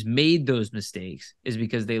teams made those mistakes is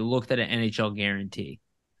because they looked at an NHL guarantee.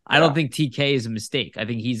 I don't Yeah. think TK is a mistake. I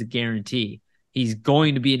think he's a guarantee. He's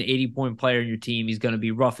going to be an 80-point player in your team. He's going to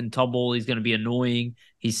be rough and tumble. He's going to be annoying.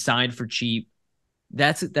 He's signed for cheap.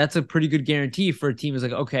 That's a pretty good guarantee for a team. Is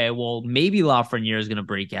like, okay, well, maybe Lafreniere is going to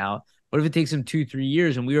break out. What if it takes him 2-3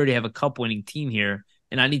 years and we already have a cup winning team here?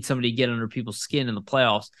 And I need somebody to get under people's skin in the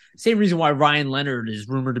playoffs. Same reason why Ryan Leonard is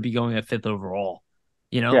rumored to be going at 5th overall.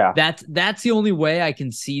 Yeah. That's the only way I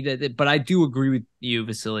can see that. But I do agree with you,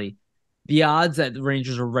 Vasily. The odds that the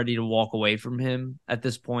Rangers are ready to walk away from him at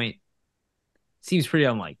this point seems pretty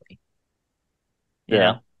unlikely. You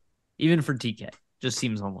Yeah. know, even for TK, just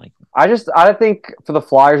seems unlikely. I think for the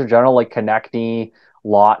Flyers in general, like Konecny,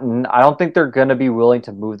 Laughton, I don't think they're gonna be willing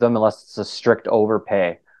to move them unless it's a strict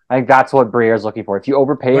overpay. I think that's what Briere is looking for. If you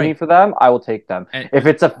overpay me Right. for them, I will take them. And If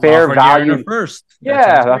it's a fair Lafreniere in a value, first. That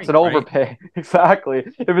yeah, sounds that's great, an right? overpay. Exactly.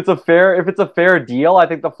 If it's a fair deal, I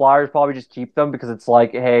think the Flyers probably just keep them because it's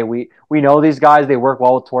like, hey, we know these guys, they work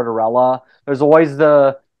well with Tortorella. There's always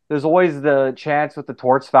the chance with the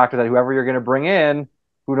Torts factor that whoever you're gonna bring in,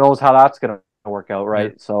 who knows how that's gonna work out, Yeah.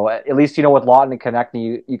 right? So at least you know with Lawton and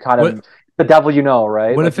Konechny, you kind What of the devil you know,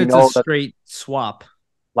 right? What Like if you it's a know that straight swap?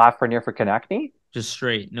 Lafreniere for Konechny, Just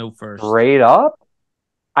straight, no first. straight up.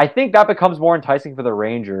 I think that becomes more enticing for the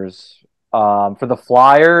Rangers. For the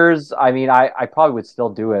Flyers, I mean, I probably would still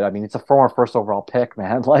do it. I mean, it's a former first overall pick,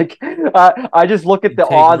 man. Like, I just look at You the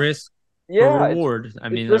take odds. risk for Yeah, reward. I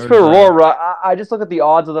it's mean, just or for the Aurora. I just look at the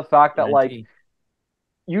odds of the fact that like guarantee.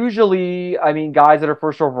 usually, I mean, guys that are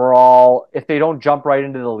first overall, if they don't jump right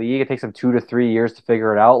into the league, it takes them 2 to 3 years to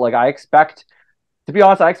figure it out. Like I expect, to be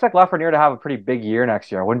honest, I expect Lafreniere to have a pretty big year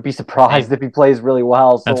next year. I wouldn't be surprised Same. if he plays really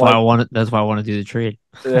well. So That's why I like, want it. That's why I want to do the trade.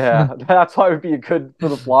 yeah, that's why it would be good for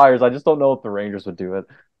the Flyers. I just don't know if the Rangers would do it,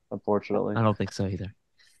 unfortunately. I don't think so either.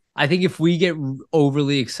 I think if we get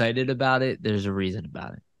overly excited about it, there's a reason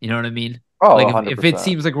about it. You know what I mean? Oh, Like if it 100%.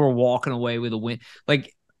 seems like we're walking away with a win,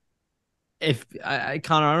 like if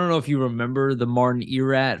Connor, I don't know if you remember the Martin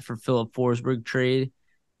Erat for Philip Forsberg trade.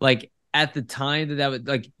 Like at the time that would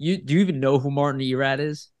like you do you even know who Martin Erat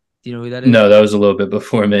is? Do you know who that is? No, that was a little bit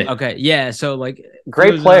before me. Okay, yeah. So like for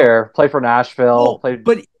Great those who know, player. Played for Nashville. well, Played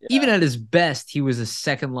but even yeah, at his best, he was a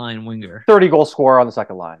second line winger. 30-goal scorer on the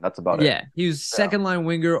second line. That's about it. Yeah, he was Yeah. second line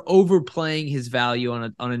winger, overplaying his value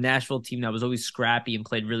on a Nashville team that was always scrappy and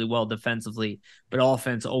played really well defensively, but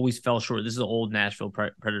offense always fell short. This is the old Nashville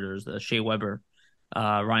Predators, the Shea Weber.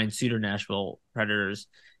 Ryan Suter, Nashville Predators,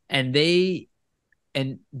 and the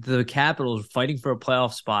Capitals fighting for a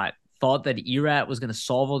playoff spot thought that Erat was going to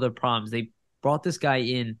solve all their problems. They brought this guy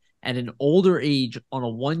in at an older age on a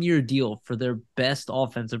 1-year deal for their best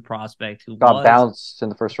offensive prospect, who Got was bounced in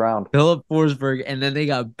the first round. Philip Forsberg, and then they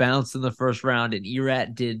got bounced in the first round, and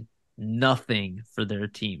Erat did nothing for their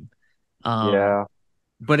team. Yeah.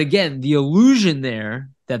 But again, the illusion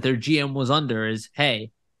there that their GM was under is,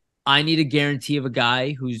 hey, I need a guarantee of a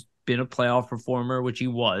guy who's been a playoff performer, which he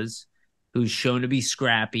was, who's shown to be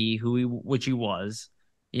scrappy, which he was,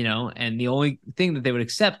 and the only thing that they would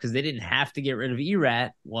accept, because they didn't have to get rid of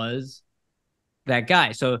Erat, was that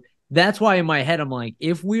guy. So that's why in my head, I'm like,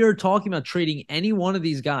 if we are talking about trading any one of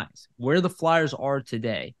these guys where the Flyers are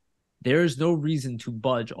today, there is no reason to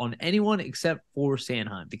budge on anyone except for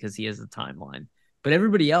Sanheim, because he has the timeline. But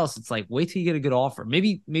everybody else, it's like, wait till you get a good offer.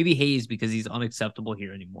 Maybe Hayes, because he's unacceptable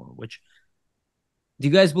here anymore. Which, do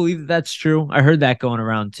you guys believe that that's true? I heard that going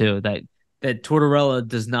around too, that Tortorella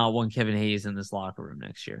does not want Kevin Hayes in this locker room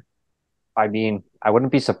next year. I mean, I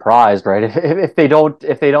wouldn't be surprised, right? If they don't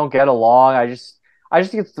get along, I just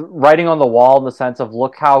think it's writing on the wall in the sense of,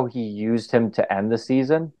 look how he used him to end the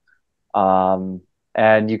season.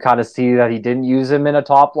 And you kind of see that he didn't use him in a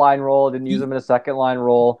top line role, didn't use him in a second line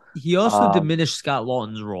role. He also diminished Scott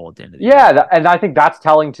Laughton's role at the end of the year. Yeah, and I think that's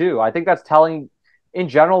telling too. I think that's telling in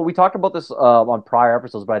general. We talked about this on prior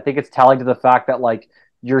episodes, but I think it's telling to the fact that, like,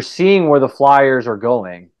 you're seeing where the Flyers are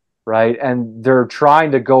going, right? And they're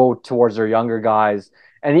trying to go towards their younger guys.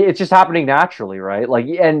 And it's just happening naturally, right? Like,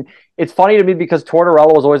 and it's funny to me because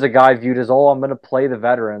Tortorella was always a guy viewed as, I'm going to play the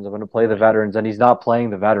veterans. I'm going to play the veterans. And he's not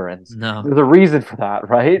playing the veterans. No. There's a reason for that,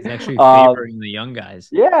 right? He's actually favoring the young guys.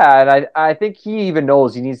 Yeah, and I think he even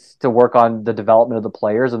knows he needs to work on the development of the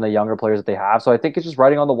players and the younger players that they have. So I think it's just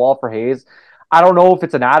writing on the wall for Hayes. I don't know if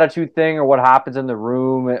it's an attitude thing or what happens in the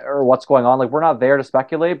room or what's going on. Like, we're not there to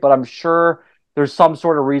speculate, but I'm sure there's some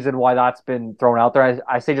sort of reason why that's been thrown out there.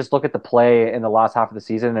 I say just look at the play in the last half of the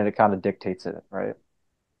season, and it kind of dictates it, right?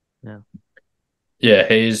 Yeah,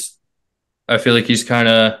 Hayes, I feel like he's kind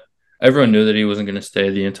of – everyone knew that he wasn't going to stay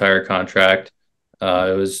the entire contract.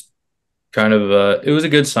 It was kind of it was a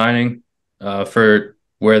good signing for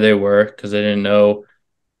where they were, because they didn't know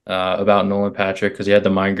about Nolan Patrick because he had the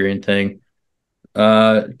migraine thing.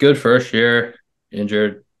 Good first year,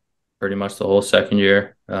 injured pretty much the whole second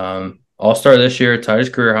year. All-Star this year, tied his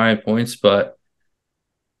career high in points, but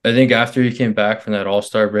I think after he came back from that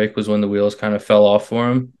All-Star break was when the wheels kind of fell off for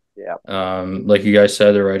him. Yeah. Like you guys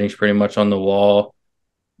said, the writing's pretty much on the wall.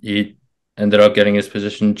 He ended up getting his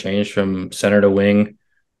position changed from center to wing.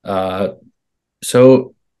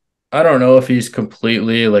 So I don't know if he's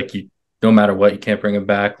completely, like, no matter what, you can't bring him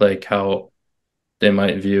back, like how they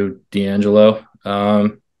might view D'Angelo.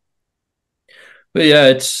 But yeah,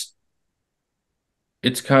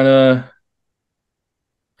 it's kind of,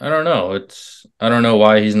 I don't know. I don't know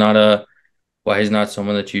why he's not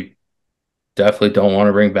someone that you definitely don't want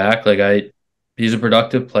to bring back. Like, he's a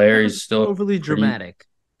productive player. He's still overly dramatic,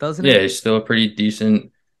 doesn't he? Yeah, he's still a pretty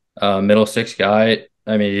decent middle six guy.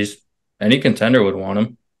 I mean, any contender would want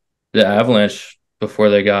him. The Avalanche, before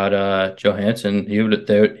they got Johansson, he would have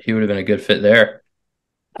been a good fit there.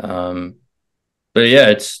 But yeah,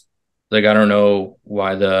 it's like, I don't know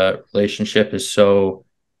why the relationship is so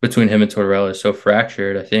between him and Tortorella is so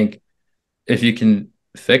fractured. I think if you can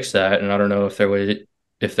fix that, and I don't know if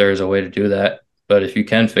there is a way to do that, but if you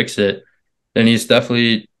can fix it, then he's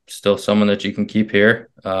definitely still someone that you can keep here.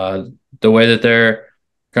 The way that they're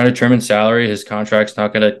kind of trimming salary, his contract's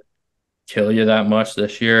not going to kill you that much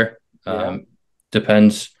this year.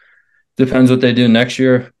 Depends what they do next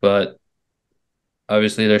year, but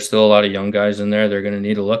obviously there's still a lot of young guys in there. They're going to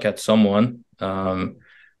need to look at someone.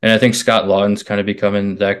 And I think Scott Laughton's kind of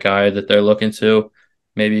becoming that guy that they're looking to.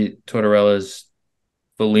 Maybe Tortorella's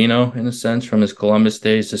Foligno, in a sense, from his Columbus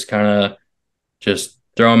days, just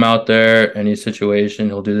throw him out there, any situation.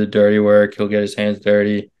 He'll do the dirty work. He'll get his hands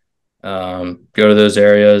dirty, go to those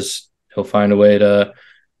areas. He'll find a way to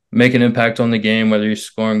make an impact on the game, whether he's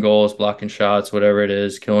scoring goals, blocking shots, whatever it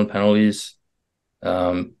is, killing penalties.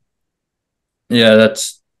 Yeah,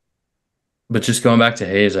 but just going back to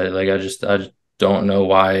Hayes, I just don't know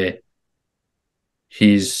why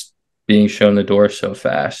he's being shown the door so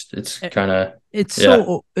fast. It's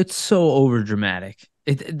so over dramatic.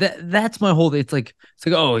 That's my whole. It's like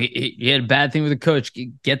oh, he had a bad thing with the coach.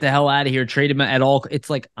 Get the hell out of here. Trade him at all. It's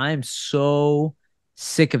like, I'm so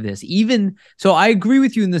sick of this. Even so, I agree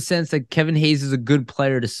with you in the sense that Kevin Hayes is a good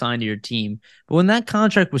player to sign to your team. But when that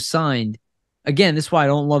contract was signed, again, this is why I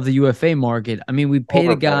don't love the UFA market. I mean, we paid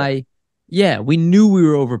a guy. Yeah, we knew we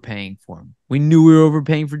were overpaying for him. We knew we were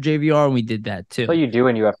overpaying for JVR, and we did that So too. you do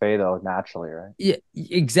in UFA though, naturally, right? Yeah,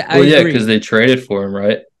 exactly. I Well, yeah, because agree. they traded for him,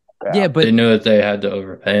 right? Yeah. Yeah, They but knew that they had to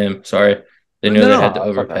overpay him. Sorry. They no, knew they had no. to No,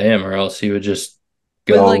 that's okay. overpay him or else he would just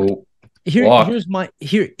But like, go walk.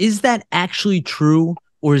 here is that actually true,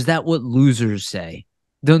 or is that what losers say?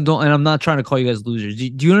 Don't. And I'm not trying to call you guys losers.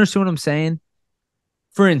 Do you understand what I'm saying?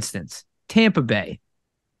 For instance, Tampa Bay.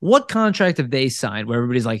 What contract have they signed where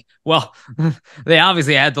everybody's like, well, they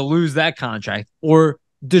obviously had to lose that contract? Or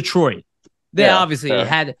Detroit. They Yeah, obviously fair.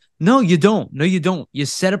 had. No, you don't. No, you don't. You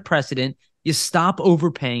set a precedent. You stop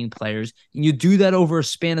overpaying players, and you do that over a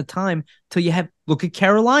span of time till you have. Look at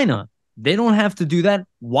Carolina. They don't have to do that.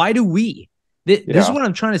 Why do we? This is Yeah, what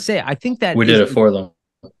I'm trying to say. I think that We did is, it for them.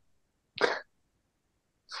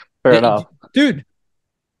 fair enough. dude.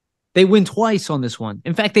 They win twice on this one.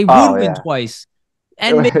 In fact, they would Oh win yeah. twice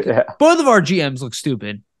and make Yeah. both of our GMs look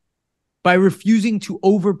stupid by refusing to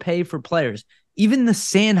overpay for players. Even the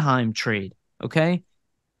Sanheim trade, okay?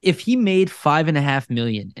 If he made 5.5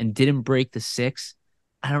 million and didn't break the 6,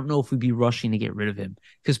 I don't know if we'd be rushing to get rid of him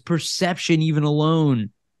because perception, even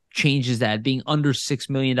alone, changes that being under $6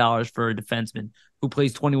 million for a defenseman who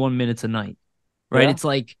plays 21 minutes a night, right? Yeah. It's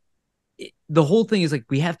like the whole thing is like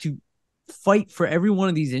we have to fight for every one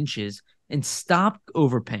of these inches and stop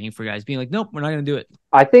overpaying for guys being like, nope, we're not going to do it.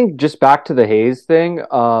 I think just back to the Hayes thing.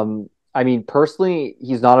 I mean, personally,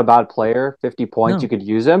 he's not a bad player. 50 points, you No. could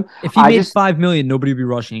use him. If he I made just 5 million, nobody would be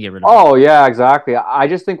rushing to get rid of him. Oh yeah, exactly. I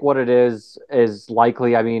just think what it is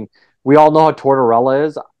likely. I mean, we all know how Tortorella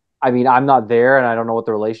is. I mean, I'm not there and I don't know what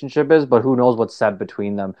the relationship is, but who knows what's said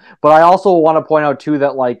between them. But I also want to point out too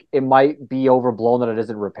that like it might be overblown that it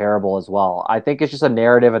isn't repairable as well. I think it's just a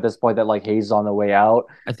narrative at this point that like Hayes is on the way out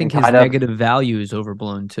I and think his kind of negative value is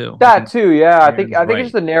overblown too. I that think too, yeah. Aaron's I think it's right.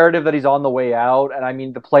 just a narrative that he's on the way out, and I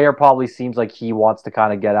mean the player probably seems like he wants to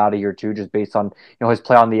kind of get out of here too, just based on his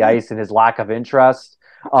play on the Yeah. ice and his lack of interest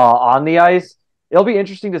on the ice. It'll be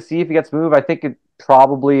interesting to see if he gets moved. I think it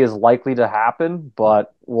probably is likely to happen,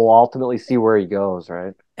 but we'll ultimately see where he goes,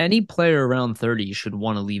 right? Any player around 30 should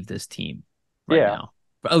want to leave this team right Yeah, now,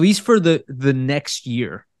 at least for the next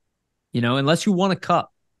year, unless you want a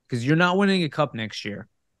cup because you're not winning a cup next year.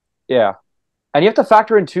 yeah, and you have to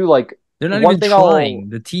factor in too, like They're not one even thing I'll trying.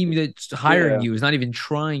 The team that's hiring yeah you is not even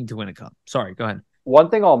trying to win a cup. Sorry, go ahead. one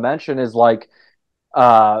thing I'll mention is like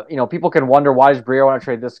people can wonder why does Briere want to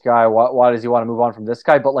trade this guy? Why does he want to move on from this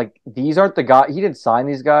guy? But like these aren't the guy. He didn't sign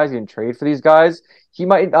these guys. He didn't trade for these guys. He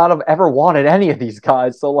might not have ever wanted any of these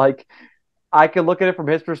guys. So like I can look at it from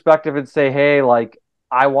his perspective and say, hey, like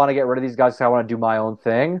I want to get rid of these guys because I want to do my own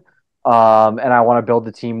thing, and I want to build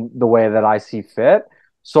the team the way that I see fit.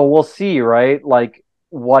 So we'll see, right? Like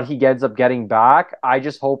what he ends up getting back. I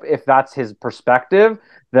just hope if that's his perspective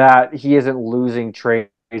that he isn't losing trade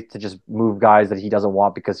to just move guys that he doesn't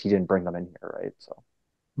want because he didn't bring them in here, right? So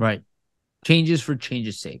Right. Changes for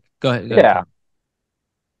change's sake. Go ahead. Go ahead, yeah, Connor.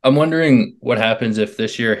 I'm wondering what happens if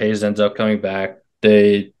this year Hayes ends up coming back.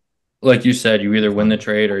 They, like you said, you either win the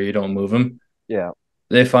trade or you don't move him. yeah,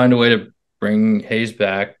 They find a way to bring Hayes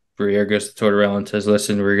back. Briere goes to Tortorella and says,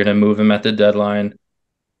 listen, we're going to move him at the deadline,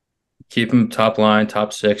 keep him top line,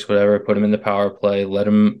 top six, whatever, put him in the power play, let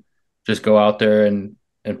him just go out there and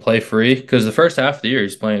play free. Because the first half of the year,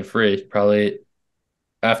 he's playing free. Probably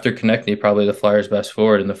after Konecny, probably the Flyers' best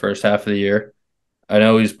forward in the first half of the year. I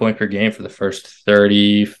know he's point per game for the first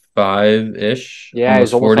 35 ish, yeah.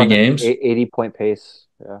 He's almost almost 40 on an games. 80-point pace.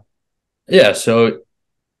 Yeah, Yeah. So,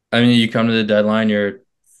 I mean, you come to the deadline, you're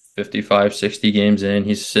 55, 60 games in.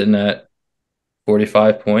 He's sitting at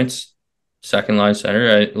 45 points, second line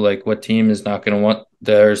center. Like, what team is not going to want?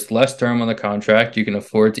 There's less term on the contract. You can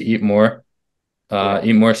afford to yeah,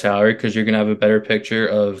 eat more salary because you're going to have a better picture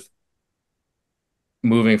of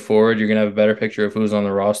moving forward. You're going to have a better picture of who's on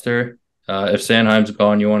the roster. If Sanheim's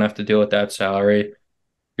gone, you won't have to deal with that salary.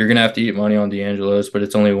 You're going to have to eat money on D'Angelo's, but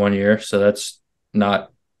it's only 1 year, so that's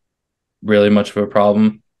not really much of a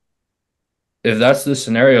problem. If that's the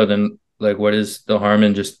scenario, then like, what is the harm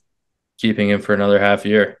in just keeping him for another half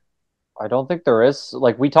year? I don't think there is.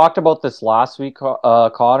 Like we talked about this last week,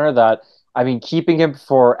 Connor. That I mean, keeping him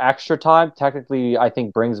for extra time technically, I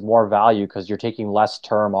think brings more value because you're taking less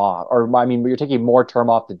term off, or I mean, you're taking more term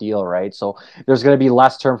off the deal, right? So there's going to be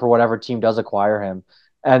less term for whatever team does acquire him,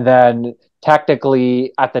 and then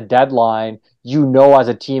technically at the deadline, you know as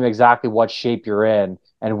a team exactly what shape you're in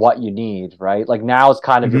and what you need, right? Like now it's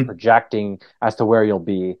kind of you're Mm-hmm. projecting as to where you'll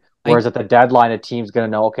be. I Whereas at the deadline, a team's going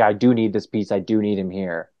to know, okay, I do need this piece. I do need him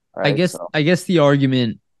here, I right? guess So. I guess the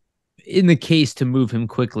argument in the case to move him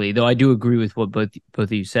quickly, though I do agree with what both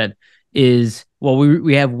of you said, is, well,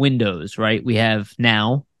 we have windows, right? We have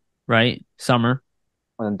now, right? Summer.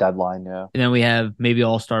 And deadline, yeah. And then we have maybe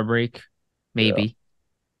All-Star break, Yeah. maybe.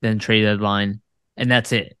 Then trade deadline. And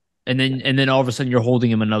that's it. And then all of a sudden you're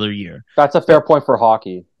holding him another year. That's a fair So point for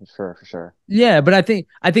hockey, for sure. yeah, but I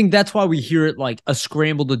think that's why we hear it like a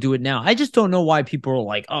scramble to do it now. I just don't know why people are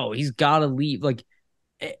like, oh, he's gotta leave. Like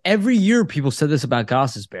every year people said this about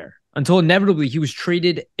Gossesbear until inevitably he was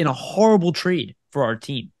traded in a horrible trade for our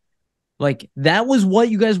team. Like that was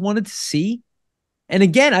what you guys wanted to see. And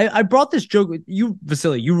again, I brought this joke with you,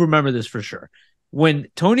 Vasily. You remember this for sure. When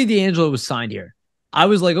Tony DeAngelo was signed here, I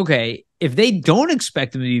was like, okay, if they don't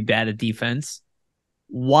expect him to be bad at defense,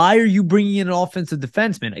 why are you bringing in an offensive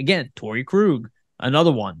defenseman? Again, Torrey Krug,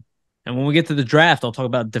 another one. And when we get to the draft, I'll talk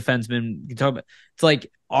about defensemen. You talk about it's like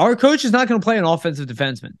our coach is not going to play an offensive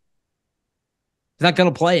defenseman. He's not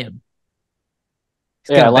going to play him.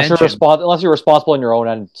 He's Yeah, going to bench him. unless you're responsible in your own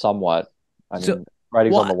end somewhat. I mean,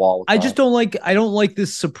 writing's on the wall. I just don't like. I don't like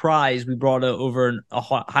this surprise. We brought over a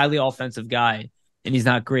highly offensive guy, and he's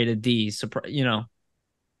not great at D.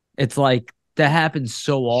 It's like that happens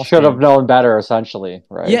so often. Should have known better, essentially,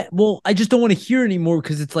 right? Yeah, well, I just don't want to hear anymore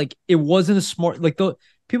because it's like it wasn't a smart. Like the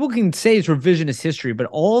people can say it's revisionist history, but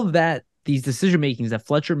all of that, these decision makings that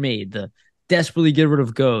Fletcher made, the desperately get rid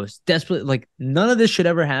of Ghost, desperately like none of this should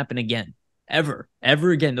ever happen again, ever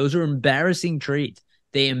again. Those are embarrassing trades.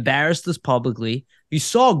 They embarrassed us publicly. You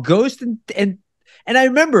saw Ghost and I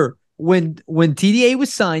remember when TDA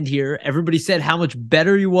was signed here, everybody said how much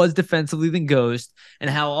better he was defensively than Ghost and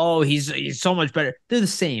how he's so much better. They're the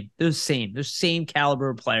same. They're same caliber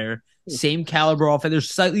of player, same caliber offense. They're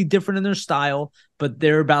slightly different in their style, but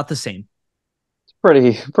they're about the same.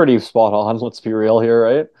 It's pretty spot on. Let's be real here,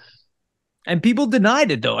 right? And people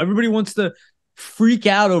denied it though. Everybody wants to freak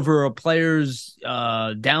out over a player's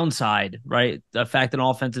downside, right? The fact that an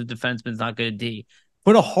offensive defenseman's not good at D.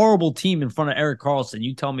 Put a horrible team in front of Erik Karlsson.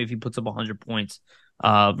 You tell me if he puts up 100 points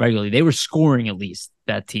regularly. They were scoring at least,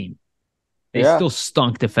 that team. They still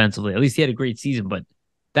stunk defensively. At least he had a great season, but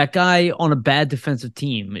that guy on a bad defensive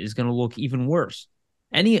team is going to look even worse.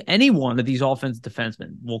 Any one of these offensive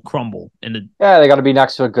defensemen will crumble in the. Yeah, they got to be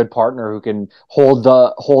next to a good partner who can hold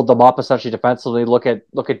them up essentially defensively. Look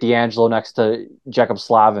at DeAngelo next to Jacob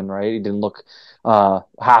Slavin, right? He didn't look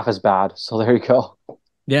half as bad. So there you go.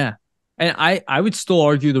 Yeah, and I would still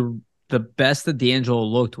argue the best that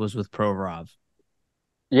DeAngelo looked was with Provorov.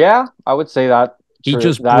 Yeah, I would say that. He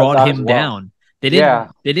just brought him down. They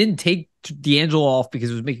didn't take DeAngelo off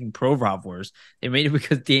because it was making Provorov worse. They made it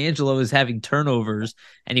because DeAngelo was having turnovers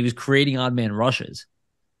and he was creating odd man rushes.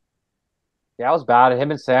 Yeah, it was bad.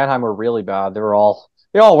 Him and Sanheim were really bad. They all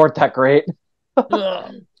weren't that great.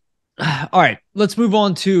 All right, let's move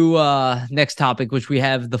on to next topic, which we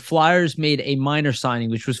have the Flyers made a minor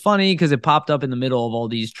signing, which was funny because it popped up in the middle of all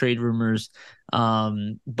these trade rumors.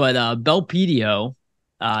 But Belpedio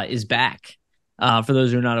is back. For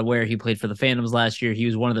those who are not aware, he played for the Phantoms last year. He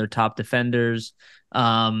was one of their top defenders.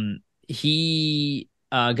 He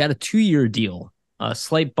got a 2-year deal, a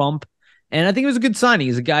slight bump. And I think it was a good signing.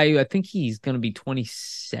 He's a guy who I think he's going to be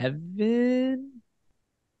 27.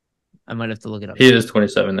 I might have to look it up. He is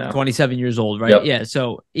 27 now. 27 years old, right? Yep. Yeah,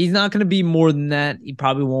 so he's not going to be more than that. He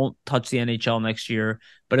probably won't touch the NHL next year.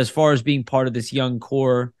 But as far as being part of this young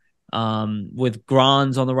core, with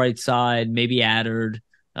Grons on the right side, maybe Adard,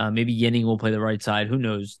 maybe Yenning will play the right side. Who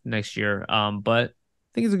knows next year? But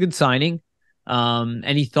I think it's a good signing.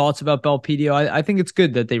 Any thoughts about Belpedio? I think it's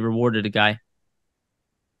good that they rewarded a guy.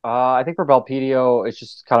 I think for Belpedio, it's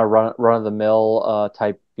just kind of run of the mill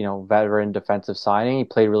type, veteran defensive signing. He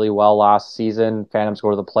played really well last season. Phantoms go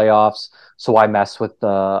to the playoffs, so why mess with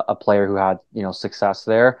a player who had success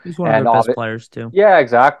there? He's one of their best players too. Yeah,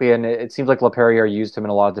 exactly. And it seems like Lafreniere used him in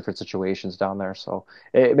a lot of different situations down there, so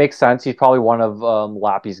it makes sense. He's probably one of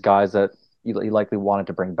Lappy's guys that he likely wanted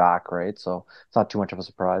to bring back, right? So it's not too much of a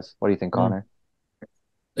surprise. What do you think, Conor?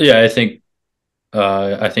 Yeah, I think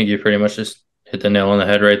you pretty much just hit the nail on the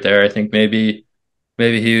head right there. I think maybe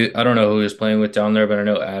I don't know who he was playing with down there, but I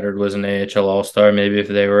know Adard was an AHL All-Star. Maybe if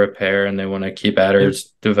they were a pair and they want to keep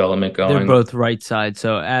Adard's development going. They're both right side.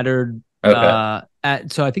 So Adard,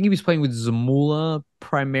 so I think he was playing with Zamula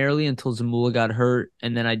primarily until Zamula got hurt.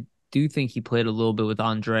 And then I do think he played a little bit with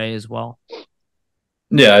Andre as well.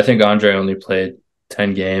 Yeah, I think Andre only played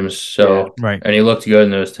 10 games. So right. And he looked good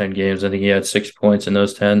in those 10 games. I think he had 6 points in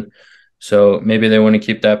those 10. So maybe they want to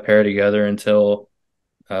keep that pair together until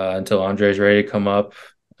Andre's ready to come up.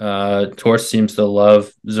 Torst seems to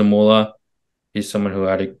love Zamula. He's someone who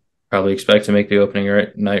I'd probably expect to make the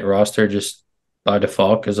opening night roster just by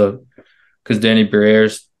default because Danny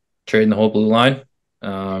Briere's trading the whole blue line.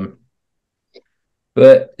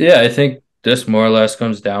 But yeah, I think this more or less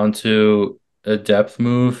comes down to a depth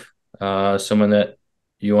move. Someone that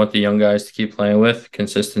you want the young guys to keep playing with.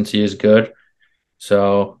 Consistency is good.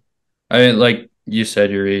 So, I mean, like you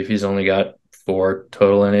said, Yuri, he's only got 4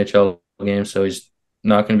 total NHL games, so he's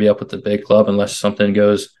not going to be up with the big club unless something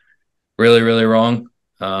goes really, really wrong.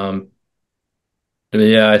 Um, but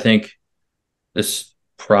yeah, I think this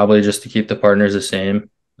probably just to keep the partners the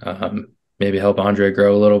same. Maybe help Andre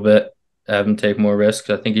grow a little bit, have him take more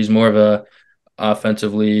risks. I think he's more of a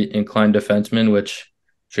offensively inclined defenseman, which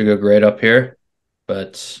should go great up here.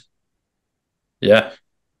 But yeah,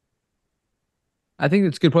 I think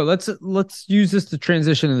that's a good point. Let's use this to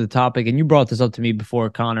transition to the topic. And you brought this up to me before,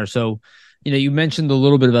 Connor. So, you mentioned a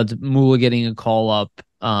little bit about Mula getting a call up,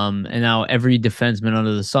 and now every defenseman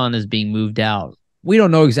under the sun is being moved out. We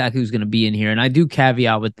don't know exactly who's going to be in here, and I do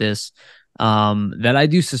caveat with this that I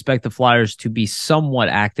do suspect the Flyers to be somewhat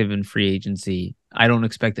active in free agency. I don't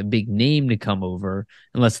expect a big name to come over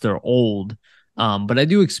unless they're old. But I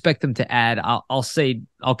do expect them to add.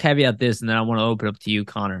 I'll caveat this, and then I want to open up to you,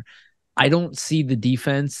 Connor. I don't see the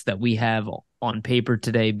defense that we have on paper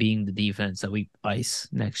today being the defense that we ice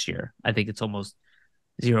next year. I think it's almost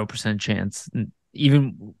 0% chance.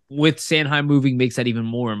 Even with Sanheim moving makes that even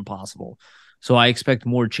more impossible. So I expect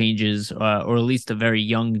more changes, or at least a very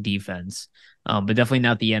young defense, but definitely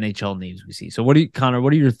not the NHL names we see. So Connor,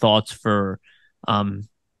 what are your thoughts for,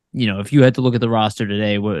 if you had to look at the roster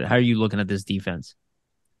today, how are you looking at this defense?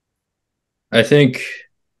 I think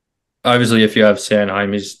obviously if you have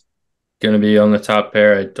Sanheim, he's going to be on the top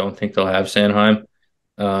pair. I don't think they'll have Sanheim.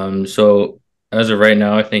 So as of right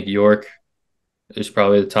now, I think York is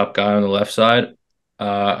probably the top guy on the left side.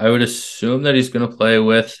 I would assume that he's going to play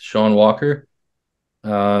with Sean Walker.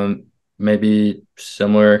 Maybe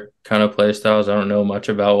similar kind of play styles. I don't know much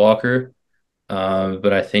about Walker,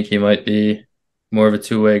 but I think he might be more of a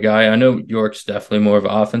two-way guy. I know York's definitely more of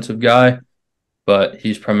an offensive guy, but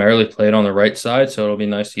he's primarily played on the right side, so it'll be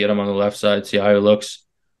nice to get him on the left side, see how he looks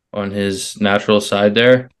on his natural side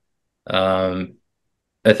there. Um,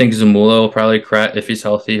 I think Zamula will probably crack if he's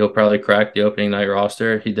healthy. He'll probably crack the opening night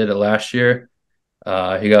roster. He did it last year.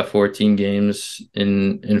 He got 14 games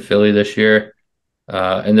in Philly this year.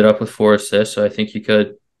 Ended up with 4 assists, so I think he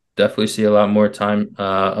could definitely see a lot more time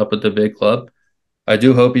up at the big club. I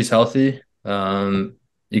do hope he's healthy,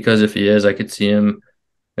 because if he is, I could see him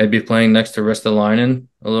maybe playing next to Ristolainen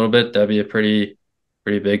a little bit. That'd be a pretty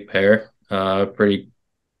big pair. Pretty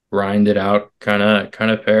grinded out kind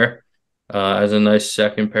of pair. As a nice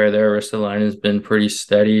second pair there, Ristolainen has been pretty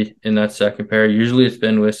steady in that second pair. Usually it's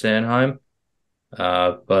been with Sanheim,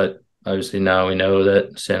 but obviously now we know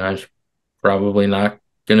that Sanheim's probably not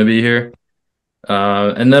going to be here.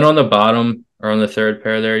 And then on the bottom or on the third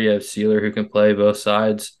pair there, you have Sealer who can play both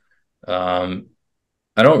sides. Um,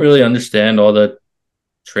 I don't really understand all the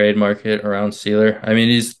trade market around Sealer. I mean,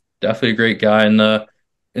 he's definitely a great guy in the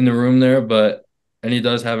room there, but and he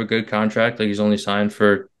does have a good contract. Like he's only signed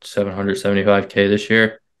for 775K this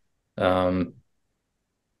year. Um,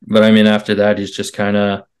 but I mean, after that, he's just kind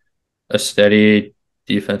of a steady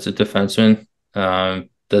defensive defenseman.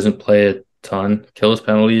 Doesn't play a ton, kills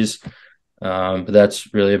penalties, but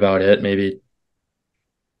that's really about it. Maybe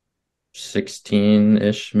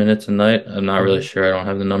 16-ish minutes a night. I'm not really sure. I don't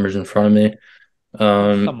have the numbers in front of me.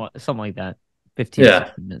 Something like that. 15, Yeah.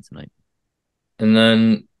 16 minutes a night. And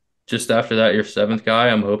then just after that, your seventh guy,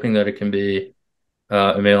 I'm hoping that it can be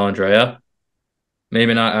Emil Andrea.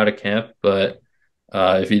 Maybe not out of camp, but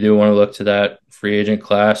if you do want to look to that free agent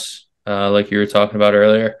class, like you were talking about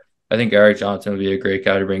earlier, I think Eric Johnson would be a great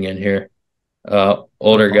guy to bring in here.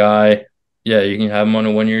 Older guy. Yeah, you can have him on a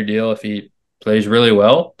 1-year deal. If he plays really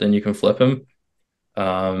well, then you can flip him.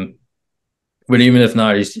 But even if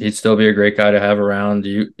not, he'd still be a great guy to have around.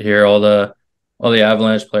 You hear all the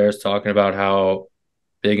Avalanche players talking about how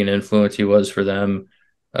big an influence he was for them.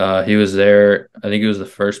 He was there. I think he was the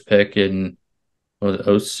first pick in what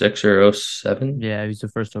was it, 06 or 07? Yeah, he was the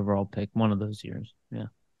first overall pick, one of those years. Yeah.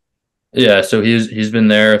 Yeah, so he's been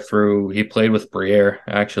there through. He played with Briere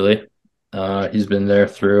actually. He's been there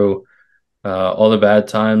through all the bad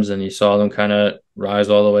times, and he saw them kind of rise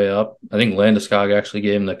all the way up. I think Landeskog actually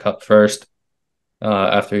gave him the cup first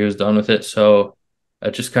after he was done with it. So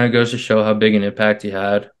that just kind of goes to show how big an impact he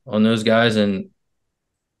had on those guys. And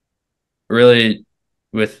really,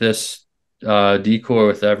 with this decor,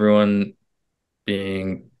 with everyone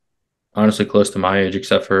being honestly close to my age,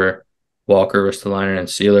 except for Walker, Ristolainen, and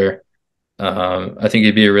Sealer, I think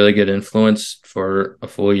he'd be a really good influence for a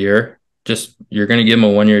full year. Just you're going to give him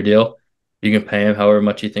a 1-year deal. You can pay him however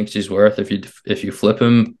much he thinks he's worth. If you flip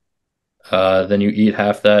him, then you eat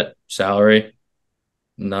half that salary.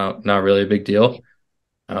 not really a big deal.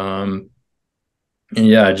 And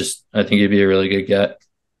yeah, I think he'd be a really good get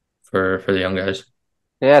for the young guys.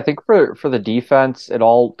 Yeah, I think for the defense, it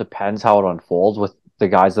all depends how it unfolds with the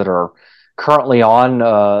guys that are currently on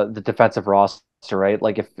the defensive roster, right?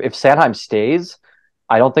 Like if Sanheim stays,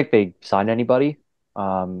 I don't think they sign anybody.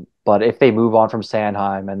 But if they move on from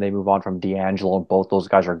Sanheim and they move on from D'Angelo and both those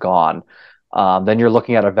guys are gone, then you're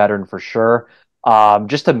looking at a veteran for sure.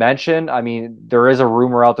 Just to mention, I mean, there is a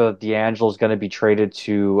rumor out there that D'Angelo is going to be traded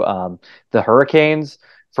to the Hurricanes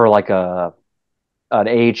for like an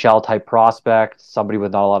AHL type prospect, somebody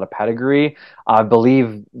with not a lot of pedigree. I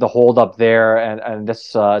believe the holdup there, and this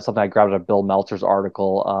is something I grabbed out of Bill Meltzer's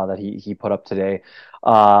article that he put up today,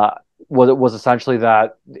 uh, was essentially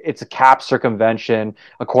that it's a cap circumvention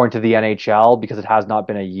according to the NHL because it has not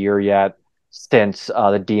been a year yet since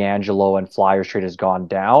the D'Angelo and Flyers trade has gone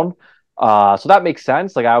down. So that makes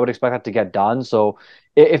sense. Like I would expect that to get done. So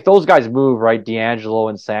if those guys move, right, D'Angelo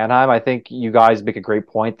and Sanheim, I think you guys make a great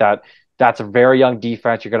point that that's a very young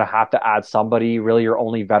defense. You're going to have to add somebody. Really, your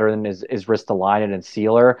only veteran is Ristolainen and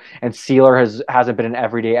Sealer. And Sealer hasn't been an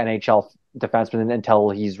everyday NHL defenseman until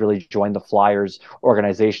he's really joined the Flyers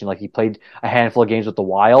organization. Like he played a handful of games with the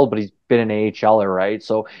Wild, but he's been an AHLer, right?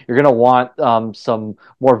 So you're going to want some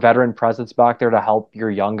more veteran presence back there to help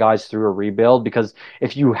your young guys through a rebuild. Because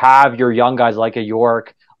if you have your young guys like a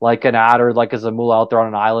York, like an Adder, like a Zamula out there on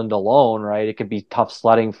an island alone, right? It could be tough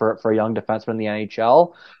sledding for a young defenseman in the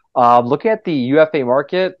NHL. Looking at the UFA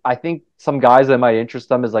market, I think some guys that might interest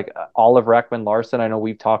them is like Oliver Ekman-Larsson. I know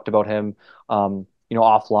we've talked about him,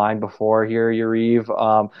 offline before here,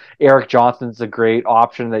 Yariv. Erik Johnson's a great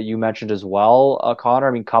option that you mentioned as well, Connor.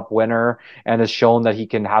 I mean, Cup winner and has shown that he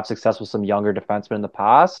can have success with some younger defensemen in the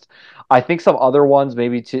past. I think some other ones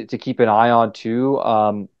maybe to keep an eye on too.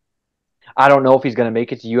 I don't know if he's going to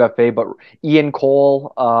make it to UFA, but Ian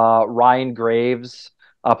Cole, Ryan Graves,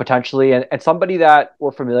 potentially, and somebody that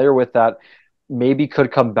we're familiar with that maybe could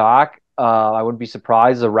come back. I wouldn't be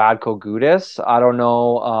surprised. Radko Gudas. I don't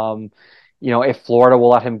know. If Florida will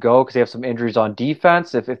let him go because they have some injuries on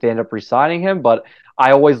defense. If they end up re-signing him, but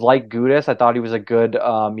I always liked Gudas. I thought he was a good,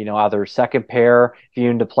 either second pair if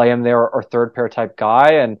you need to play him there or third pair type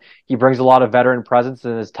guy, and he brings a lot of veteran presence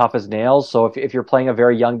and is tough as nails. So if you're playing a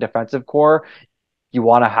very young defensive core, you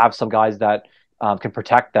want to have some guys that can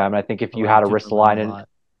protect them. And I think if I you had liked a him a Ristolainen, lot.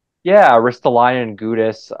 yeah, Ristolainen and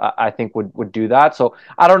Gudas, I think would do that. So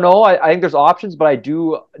I don't know. I think there's options, but I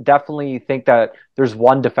do definitely think that there's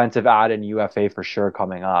one defensive ad in UFA for sure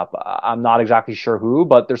coming up. I'm not exactly sure who,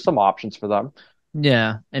 but there's some options for them.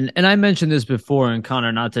 Yeah, and I mentioned this before, and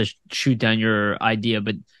Connor, not to shoot down your idea,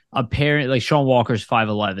 but a parent like Sean Walker's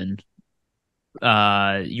 5'11",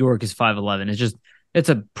 York is 5'11". It's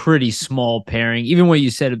a pretty small pairing. Even when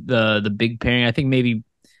you said the big pairing, I think maybe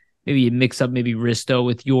you mix up maybe Risto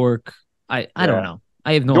with York. I don't Yeah. know.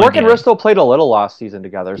 I have no York and idea. Risto played a little last season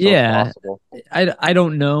together, so it's Yeah, possible. I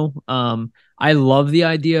don't know. I love the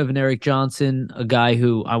idea of an Erik Johnson, a guy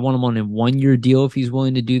who I want him on a 1-year deal if he's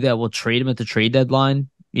willing to do that. We'll trade him at the trade deadline.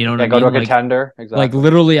 You know what Yeah, I go to mean? a contender. Like Exactly.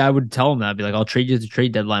 literally, I would tell him that. I'd be like, I'll trade you at the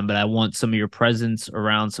trade deadline, but I want some of your presence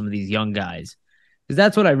around some of these young guys because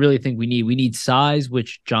that's what I really think we need. We need size,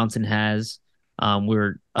 which Johnson has.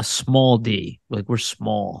 We're a small D, like we're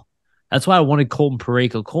small. That's why I wanted Colton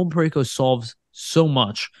Parayko. Colton Parayko solves so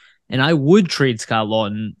much. And I would trade Scott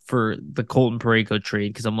Laughton for the Colton Parayko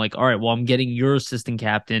trade because I'm like, all right, well, I'm getting your assistant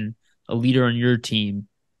captain, a leader on your team,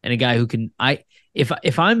 and a guy who can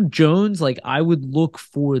if I'm Jones, like I would look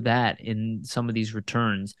for that in some of these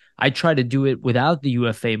returns. I try to do it without the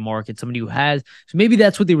UFA market, somebody who has. So maybe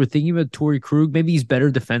that's what they were thinking about Torrey Krug. Maybe he's better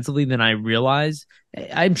defensively than I realize.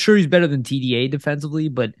 I'm sure he's better than TDA defensively,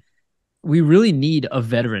 but we really need a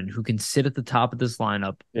veteran who can sit at the top of this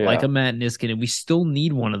lineup like Yeah. a Matt Niskanen. We still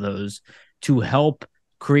need one of those to help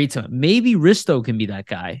create some. Maybe Risto can be that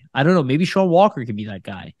guy. I don't know. Maybe Sean Walker can be that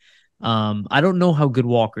guy. I don't know how good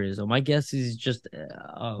Walker is. So my guess is just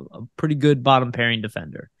a pretty good bottom pairing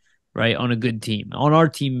defender, right? On a good team. On our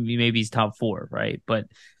team, maybe he's top 4, right? But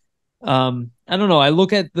I don't know. I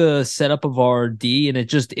look at the setup of our D and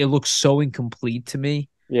it looks so incomplete to me.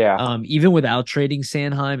 Yeah. Even without trading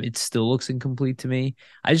Sanheim, it still looks incomplete to me.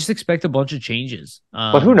 I just expect a bunch of changes.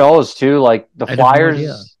 But who knows too? Like I have no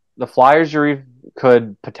idea. The Flyers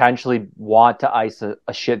could potentially want to ice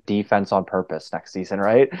a shit defense on purpose next season,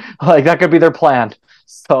 right? Like that could be their plan.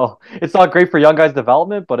 So it's not great for young guys'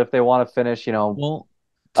 development, but if they want to finish, Well,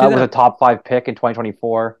 to with a that, top 5 pick in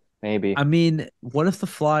 2024, maybe. I mean, what if the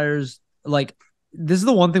Flyers like this is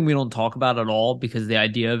the one thing we don't talk about at all because the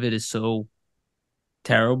idea of it is so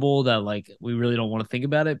terrible that like we really don't want to think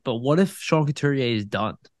about it. But what if Sean Couturier is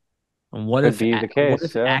done? And Could be the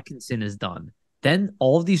case, yeah. Atkinson is done? Then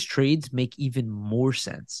all of these trades make even more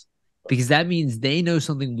sense because that means they know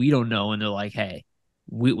something we don't know, and they're like, "Hey,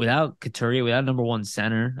 without Couturier, without number one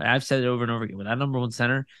center, I've said it over and over again. Without number one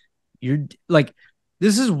center, you're like."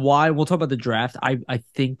 This is why we'll talk about the draft. I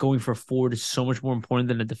think going for a forward is so much more important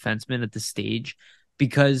than a defenseman at this stage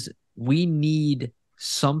because we need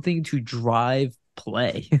something to drive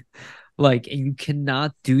play. Like, and you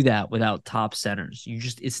cannot do that without top centers.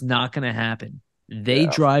 It's not going to happen. They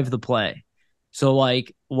drive the play. So,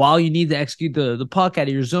 like, while you need to execute the puck out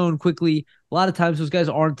of your zone quickly, a lot of times those guys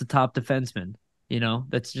aren't the top defensemen. You know,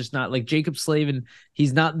 that's just not like Jacob Slavin.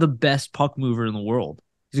 He's not the best puck mover in the world.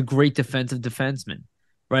 He's a great defensive defenseman,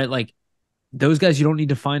 right? Like, those guys you don't need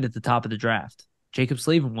to find at the top of the draft. Jacob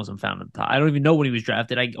Slavin wasn't found at the top. I don't even know when he was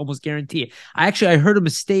drafted. I almost guarantee it. I heard a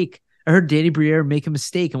mistake. I heard Danny Briere make a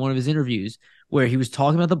mistake in one of his interviews where he was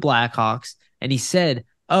talking about the Blackhawks and he said,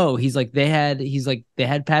 "Oh, they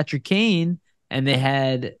had Patrick Kane and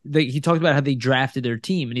he talked about how they drafted their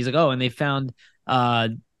team and he's like, oh, and they found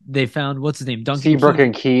what's his name, Duncan Seabrook Keith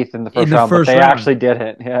and Keith in the first round, but they actually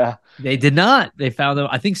didn't. Yeah, they did not. They found them.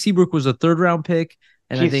 I think Seabrook was a third round pick,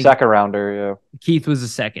 and Keith's I think second rounder. Yeah, Keith was a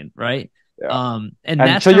second, right? Yeah. And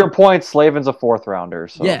that's to your point, Slavin's a fourth rounder.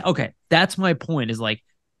 So. Yeah, okay. That's my point. Is like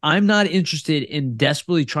I'm not interested in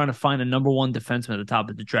desperately trying to find a number one defenseman at the top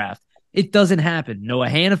of the draft. It doesn't happen. Noah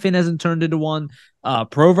Hannafin hasn't turned into one.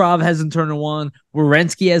 Provorov hasn't turned into one.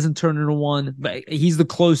 Werenski hasn't turned into one. But he's the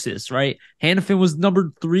closest, right? Hannafin was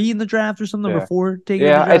number 3 in the draft or something, number 4 taken.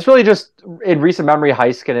 Yeah, it's really just in recent memory,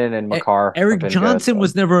 Heiskanen and Makar. Eric Johnson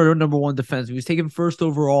was never a number 1 defenseman. He was taken first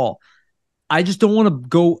overall. I just don't want to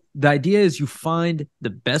go. The idea is you find the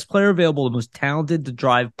best player available, the most talented to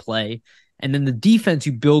drive play, and then the defense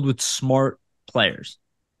you build with smart players,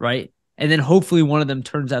 right? And then hopefully one of them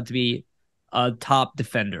turns out to be a top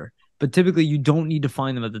defender. But typically you don't need to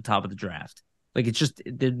find them at the top of the draft. Like it's just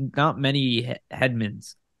there's not many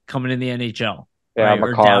Hedmans coming in the NHL. Yeah, right?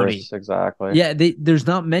 Makars, exactly. Yeah, there's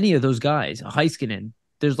not many of those guys. Heiskanen.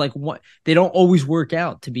 There's like one. They don't always work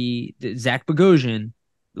out to be Zach Bogosian,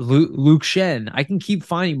 Luke Shen. I can keep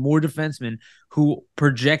finding more defensemen who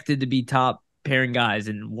projected to be top pairing guys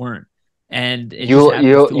and weren't. And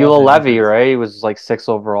Yule Levy, right? He was like 6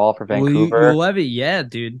 overall for Vancouver. Yule Levy, yeah,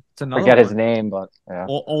 dude. It's another Forget his name, but yeah.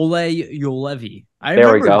 Ole Yule Levy.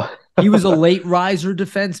 There we go. He was a late riser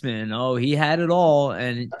defenseman. Oh, he had it all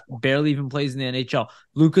and barely even plays in the NHL.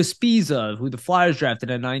 Lucas Spiza, who the Flyers drafted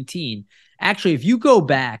at 19. Actually, if you go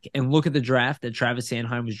back and look at the draft that Travis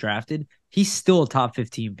Sanheim was drafted, he's still a top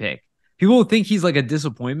 15 pick. People will think he's like a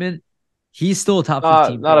disappointment. He's still a top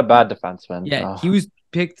 15 not a bad defenseman. Yeah, he was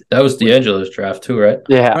picked. That was D'Angelo's draft too, right?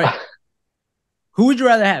 Yeah. Right. Who would you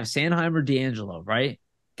rather have, Sanheim or D'Angelo, right?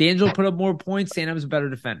 D'Angelo put up more points. Sanheim's a better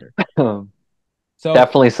defender. So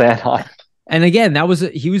definitely Sanheim. And again,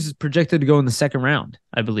 he was projected to go in the second round,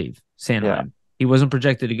 I believe. Sanheim. Yeah. He wasn't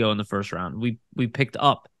projected to go in the first round. We picked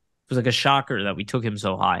up. It was like a shocker that we took him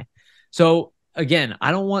so high. So again,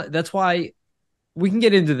 that's why we can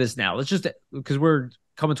get into this now. Let's just, because we're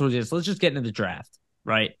coming towards this, let's just get into the draft,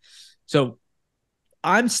 right? So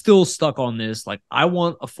I'm still stuck on this. Like, I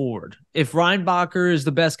want a forward. If Reinbacher is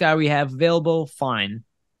the best guy we have available, fine.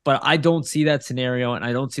 But I don't see that scenario, and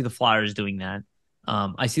I don't see the Flyers doing that.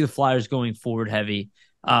 I see the Flyers going forward heavy.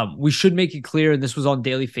 We should make it clear, and this was on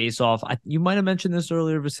Daily Faceoff. You might have mentioned this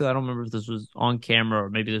earlier, Vasily. I don't remember if this was on camera or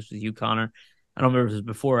maybe this was you, Conor. I don't remember if it was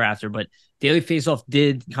before or after, but Daily Faceoff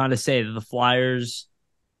did kind of say that the Flyers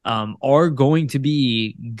are going to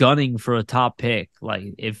be gunning for a top pick.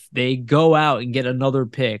 Like, if they go out and get another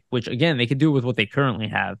pick, which, again, they could do with what they currently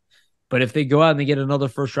have, but if they go out and they get another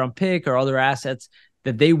first-round pick or other assets,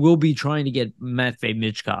 that they will be trying to get Matvei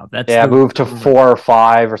Michkov. Move to 4 or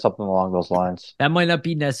 5 or something along those lines. That might not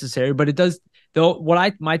be necessary, but it does. Though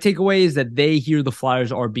my takeaway is that they hear the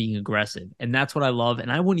Flyers are being aggressive, and that's what I love.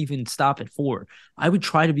 And I wouldn't even stop at 4. I would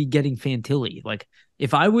try to be getting Fantilli. Like,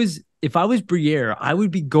 if I was Briere, I would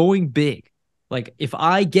be going big. Like, if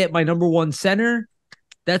I get my number 1 center,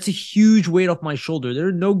 that's a huge weight off my shoulder.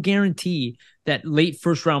 There's no guarantee that late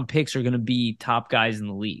first round picks are going to be top guys in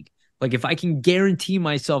the league. Like, if I can guarantee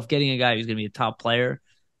myself getting a guy who's going to be a top player.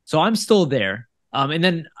 So I'm still there. And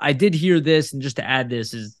then I did hear this, and just to add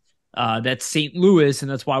this is that St. Louis, and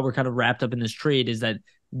that's why we're kind of wrapped up in this trade, is that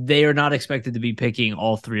they are not expected to be picking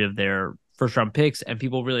all 3 of their first round picks, and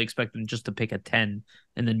people really expect them just to pick a 10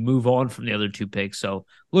 and then move on from the other 2 picks. So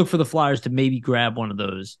look for the Flyers to maybe grab one of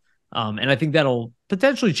those. And I think that'll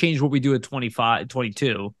potentially change what we do at 25,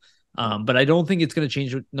 22. But I don't think it's going to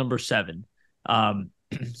change with number 7.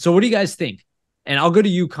 So what do you guys think? And I'll go to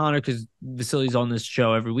you, Connor, because Vasily's on this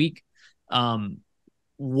show every week. Um,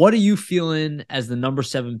 what are you feeling as the number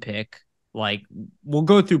 7 pick? Like, we'll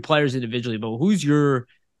go through players individually, but who's your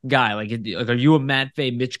guy? Like, are you a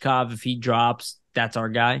Matvey Michkov? If he drops, that's our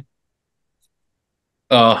guy.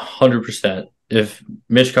 100%. If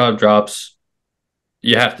Mishkov drops,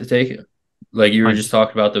 you have to take it. Like you were just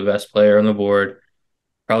talking about the best player on the board,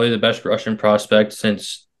 probably the best Russian prospect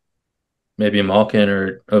since maybe Malkin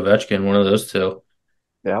or Ovechkin, one of those two.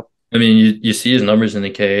 Yep. I mean, you see his numbers in the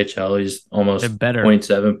KHL. He's almost They're better.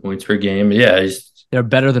 0.7 points per game. Yeah, they're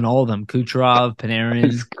better than all of them. Kucherov, Panarin,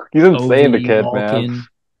 he's insane, the kid, Malkin.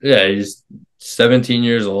 Man. He's 17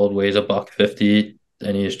 years old, weighs a $150,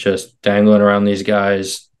 and he's just dangling around these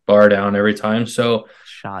guys, bar down every time. So,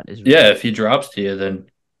 shot is if he drops to you, then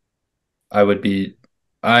I would be.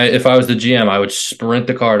 If I was the GM, I would sprint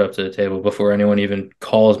the card up to the table before anyone even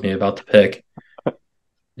calls me about the pick.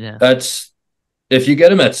 Yeah, that's if you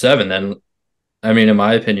get him at 7, then I mean, in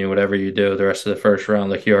my opinion, whatever you do the rest of the first round,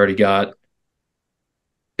 like you already got.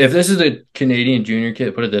 If this is a Canadian junior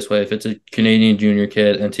kid, put it this way: if it's a Canadian junior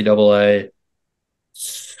kid, NCAA,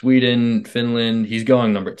 Sweden, Finland, he's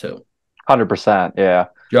going number 2. 100%, yeah.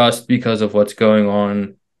 Just because of what's going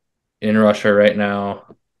on in Russia right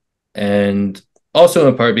now, and also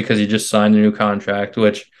in part because he just signed a new contract,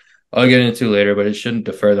 which I'll get into later, but it shouldn't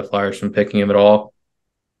defer the Flyers from picking him at all.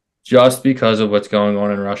 Just because of what's going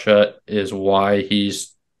on in Russia is why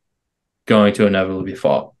he's going to inevitably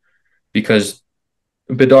fall. Because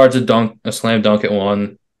Bedard's a slam dunk at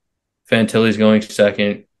 1. Fantilli's going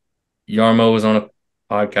 2nd. Yarmo was on a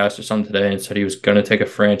podcast or something today and said he was going to take a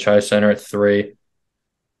franchise center at 3.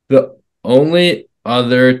 The only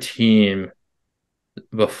other team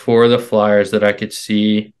before the Flyers that I could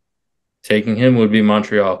see taking him would be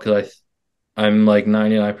Montreal, because I'm like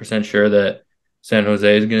 99% sure that San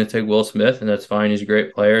Jose is going to take Will Smith, and that's fine. He's a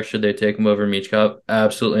great player. Should they take him over Michkov?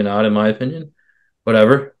 Absolutely not, in my opinion.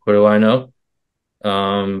 Whatever. What do I know?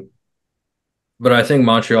 But I think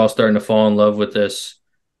Montreal's starting to fall in love with this.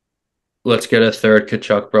 Let's get a third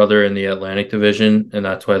Kachuk brother in the Atlantic Division, and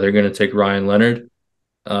that's why they're going to take Ryan Leonard.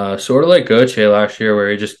 Sort of like Gauthier last year, where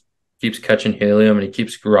he just keeps catching helium and he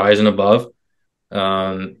keeps rising above.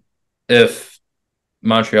 If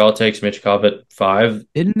Montreal takes Michkov at 5,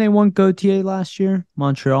 didn't they want Gauthier last year?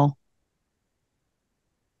 Montreal.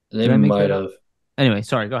 They might have. Anyway,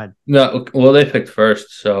 sorry. Go ahead. No, well, they picked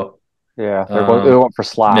first, so yeah, they went for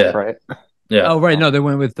Slav, right? Yeah. Oh, right. No, they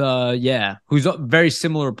went with who's a very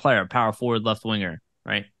similar player, power forward, left winger,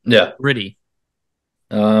 right? Yeah, Ritty.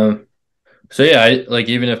 So yeah,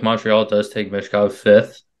 even if Montreal does take Michkov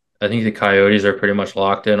 5th, I think the Coyotes are pretty much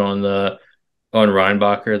locked in on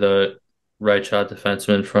Reinbacher, the right shot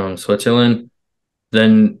defenseman from Switzerland.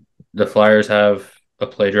 Then the Flyers have a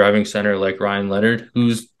play driving center like Ryan Leonard,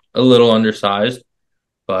 who's a little undersized,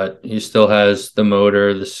 but he still has the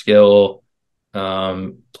motor, the skill,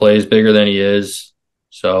 plays bigger than he is.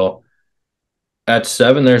 So at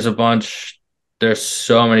 7, there's a bunch. There's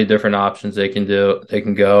so many different options they can do. They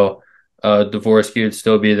can go. Dvorsky would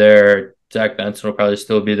still be there. Zach Benson will probably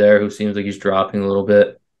still be there, who seems like he's dropping a little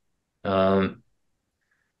bit.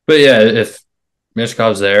 But yeah, if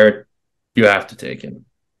Mishkov's there, you have to take him.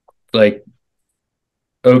 Like,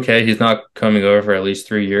 okay, he's not coming over for at least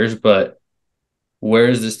 3 years, but where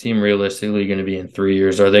is this team realistically going to be in 3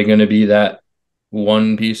 years? Are they going to be that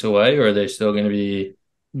one piece away, or are they still going to be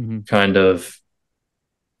kind of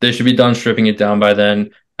 – they should be done stripping it down by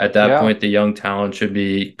then. At that point, the young talent should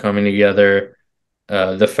be coming together.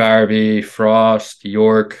 The Farabee, Frost,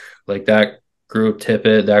 York, like that group,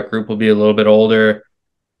 Tippett, that group will be a little bit older.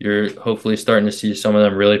 You're hopefully starting to see some of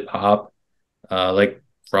them really pop, like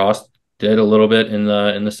Frost did a little bit in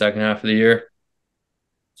the second half of the year.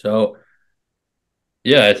 So,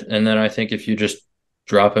 yeah, and then I think if you just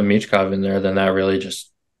drop a Michkov in there, then that really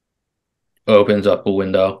just opens up a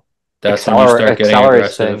window. That's when you start getting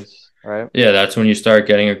aggressive. Things, right? Yeah, that's when you start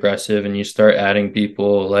getting aggressive and you start adding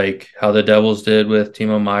people like how the Devils did with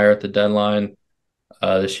Timo Meier at the deadline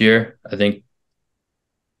this year. I think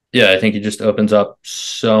it just opens up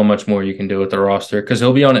so much more you can do with the roster, because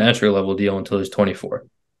he'll be on an entry-level deal until he's 24.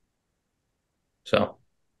 So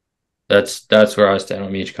that's where I stand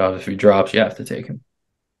on Michkov. If he drops, you have to take him.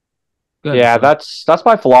 Good. Yeah, that's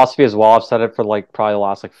my philosophy as well. I've said it for probably the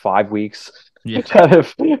last 5 weeks. Yeah. That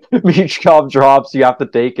if Michkov drops, you have to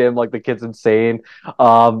take him. Like, the kid's insane.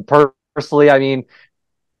 Personally, I mean,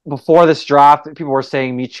 before this draft, people were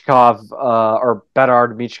saying Michkov or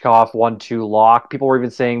Bedard, Michkov 1-2 lock. People were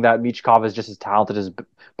even saying that Michkov is just as talented as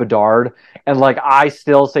Bedard. And I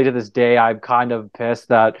still say to this day, I'm kind of pissed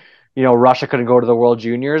that Russia couldn't go to the World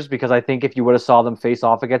Juniors, because I think if you would have saw them face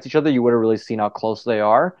off against each other, you would have really seen how close they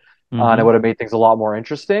are, and it Mm-hmm. would have made things a lot more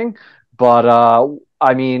interesting. But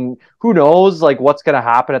I mean, who knows like what's going to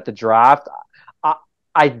happen at the draft? I,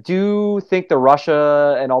 I do think the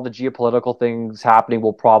Russia and all the geopolitical things happening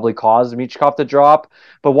will probably cause Michkov to drop.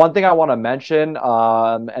 But one thing I want to mention,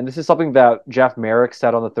 and this is something that Jeff Merrick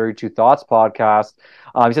said on the 32 Thoughts podcast.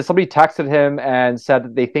 He said somebody texted him and said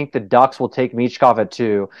that they think the Ducks will take Michkov at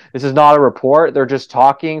 2. This is not a report. They're just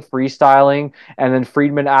talking, freestyling. And then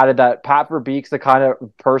Friedman added that Pat Verbeek's the kind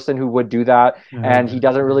of person who would do that. I heard And he that.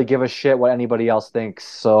 doesn't really give a shit what anybody else thinks.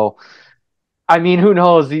 So, I mean, who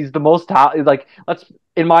knows? He's the most like let's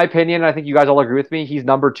in my opinion, I think you guys all agree with me. He's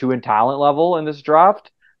number 2 in talent level in this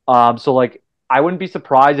draft. So like I wouldn't be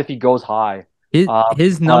surprised if he goes high. His But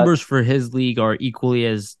numbers for his league are equally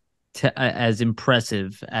as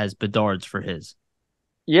impressive as Bedard's for his.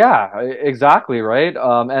 yeah, exactly, right.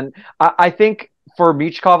 And I think for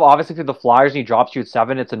Michkov, obviously through the Flyers, and he drops you at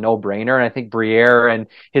 7, it's a no-brainer. And I think Briere and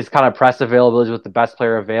his kind of press availability with the best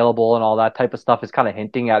player available and all that type of stuff is kind of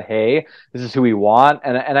hinting at, hey, this is who we want.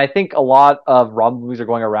 And I think a lot of rumblings are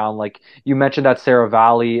going around. Like you mentioned that Sarah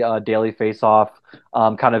Valley Daily Faceoff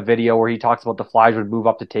kind of video where he talks about the Flyers would move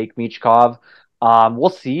up to take Michkov. We'll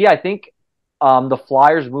see. I think the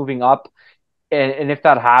Flyers moving up, and if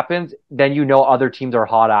that happens, then other teams are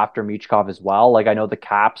hot after Michkov as well. Like I know the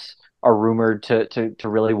Caps are rumored to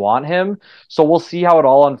really want him. So we'll see how it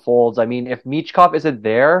all unfolds. I mean, if Michkov isn't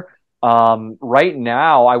there, right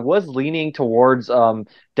now I was leaning towards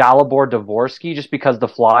Dalibor Dvorsky just because the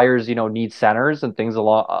Flyers, need centers and things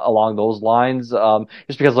along those lines.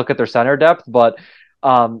 Just because look at their center depth. But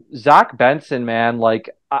Zach Benson, man, like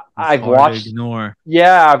It's I've hard to watched ignore.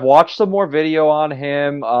 yeah, I've watched some more video on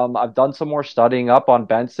him. I've done some more studying up on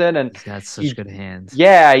Benson, and He's got such he's good hands.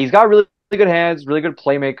 yeah, he's got really, really good hands, really good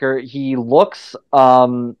playmaker. He looks,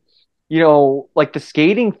 like the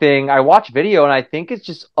skating thing. I watch video, and I think it's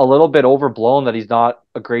just a little bit overblown that he's not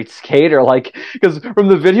a great skater. Like, because from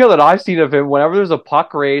the video that I've seen of him, whenever there's a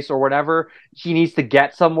puck race or whenever he needs to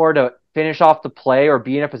get somewhere to finish off the play or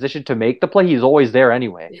be in a position to make the play, he's always there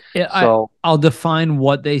anyway. So. I'll define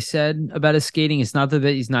what they said about his skating. It's not that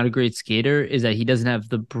he's not a great skater, is that he doesn't have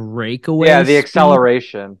the Yeah, breakaway the speed.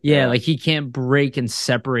 acceleration. Yeah, like he can't break and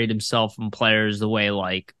separate himself from players the way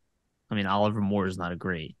I mean, Oliver Moore is not a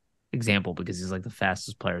great example because he's like the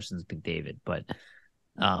fastest player since McDavid, but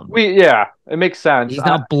Yeah, it makes sense. he's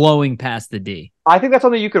not blowing past the D. I think that's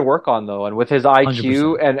something you could work on though, and with his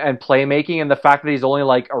IQ 100%. and playmaking and the fact that he's only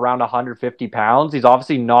like around 150 pounds, he's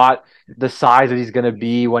obviously not the size that he's going to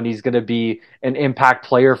be when he's going to be an impact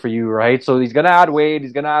player for you, right? So he's going to add weight,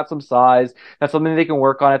 he's going to add some size. That's something they can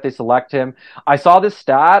work on if they select him. I saw this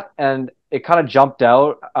stat and it kind of jumped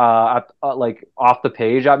out like off the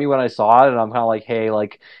page at me when I saw it, and I'm kind of like, hey,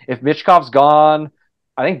 like if Michkov's gone,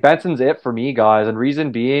 I think Benson's it for me, guys. And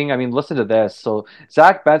reason being, I mean, listen to this. So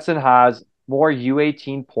Zach Benson has more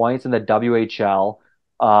U18 points in the WHL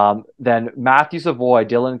than Matthew Savoy,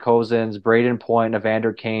 Dylan Cozens, Braden Point,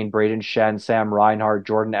 Evander Kane, Braden Shen, Sam Reinhart,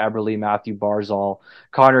 Jordan Eberle, Matthew Barzal,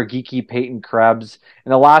 Connor Geeky, Peyton Krebs. In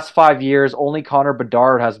the last 5 years, only Connor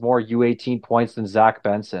Bedard has more U18 points than Zach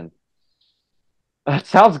Benson. That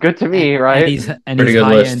sounds good to me, And right? Pretty he's good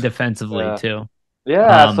high end list. defensively Yeah. too.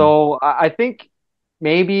 Yeah, Um, so I think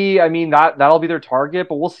maybe I mean that'll be their target,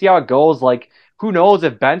 but we'll see how it goes. Like, who knows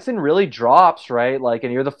if Benson really drops, right? Like,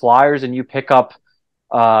 and you're the Flyers and you pick up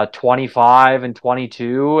 25 and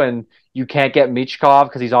 22, and you can't get Michkov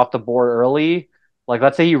because he's off the board early. Like,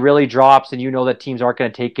 let's say he really drops, and you know that teams aren't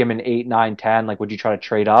going to take him in 8, 9, 10. Like, would you try to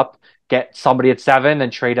trade up, get somebody at 7,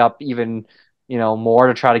 then trade up even more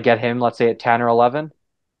to try to get him? Let's say at 10 or 11.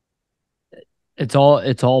 it's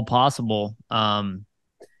all possible.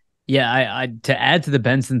 Yeah, I to add to the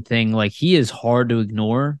Benson thing, like he is hard to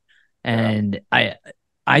ignore, Yeah, and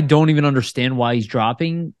I don't even understand why he's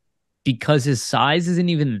dropping because his size isn't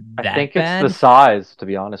even I that think it's the bad. size, to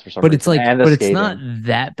be honest, for some But it's reason, like, and the but it's not skating.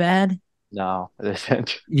 that bad. No, it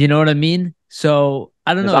isn't. You know what I mean? So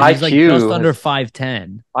I don't His know. He's like just IQ under has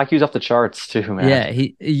 5'10". IQ's off the charts too, man. Yeah,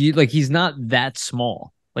 he's not that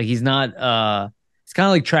small. Like he's not it's kind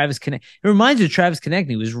of like Travis Konecny. It reminds me of Travis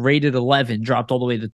Konecny. He was rated 11, dropped all the way to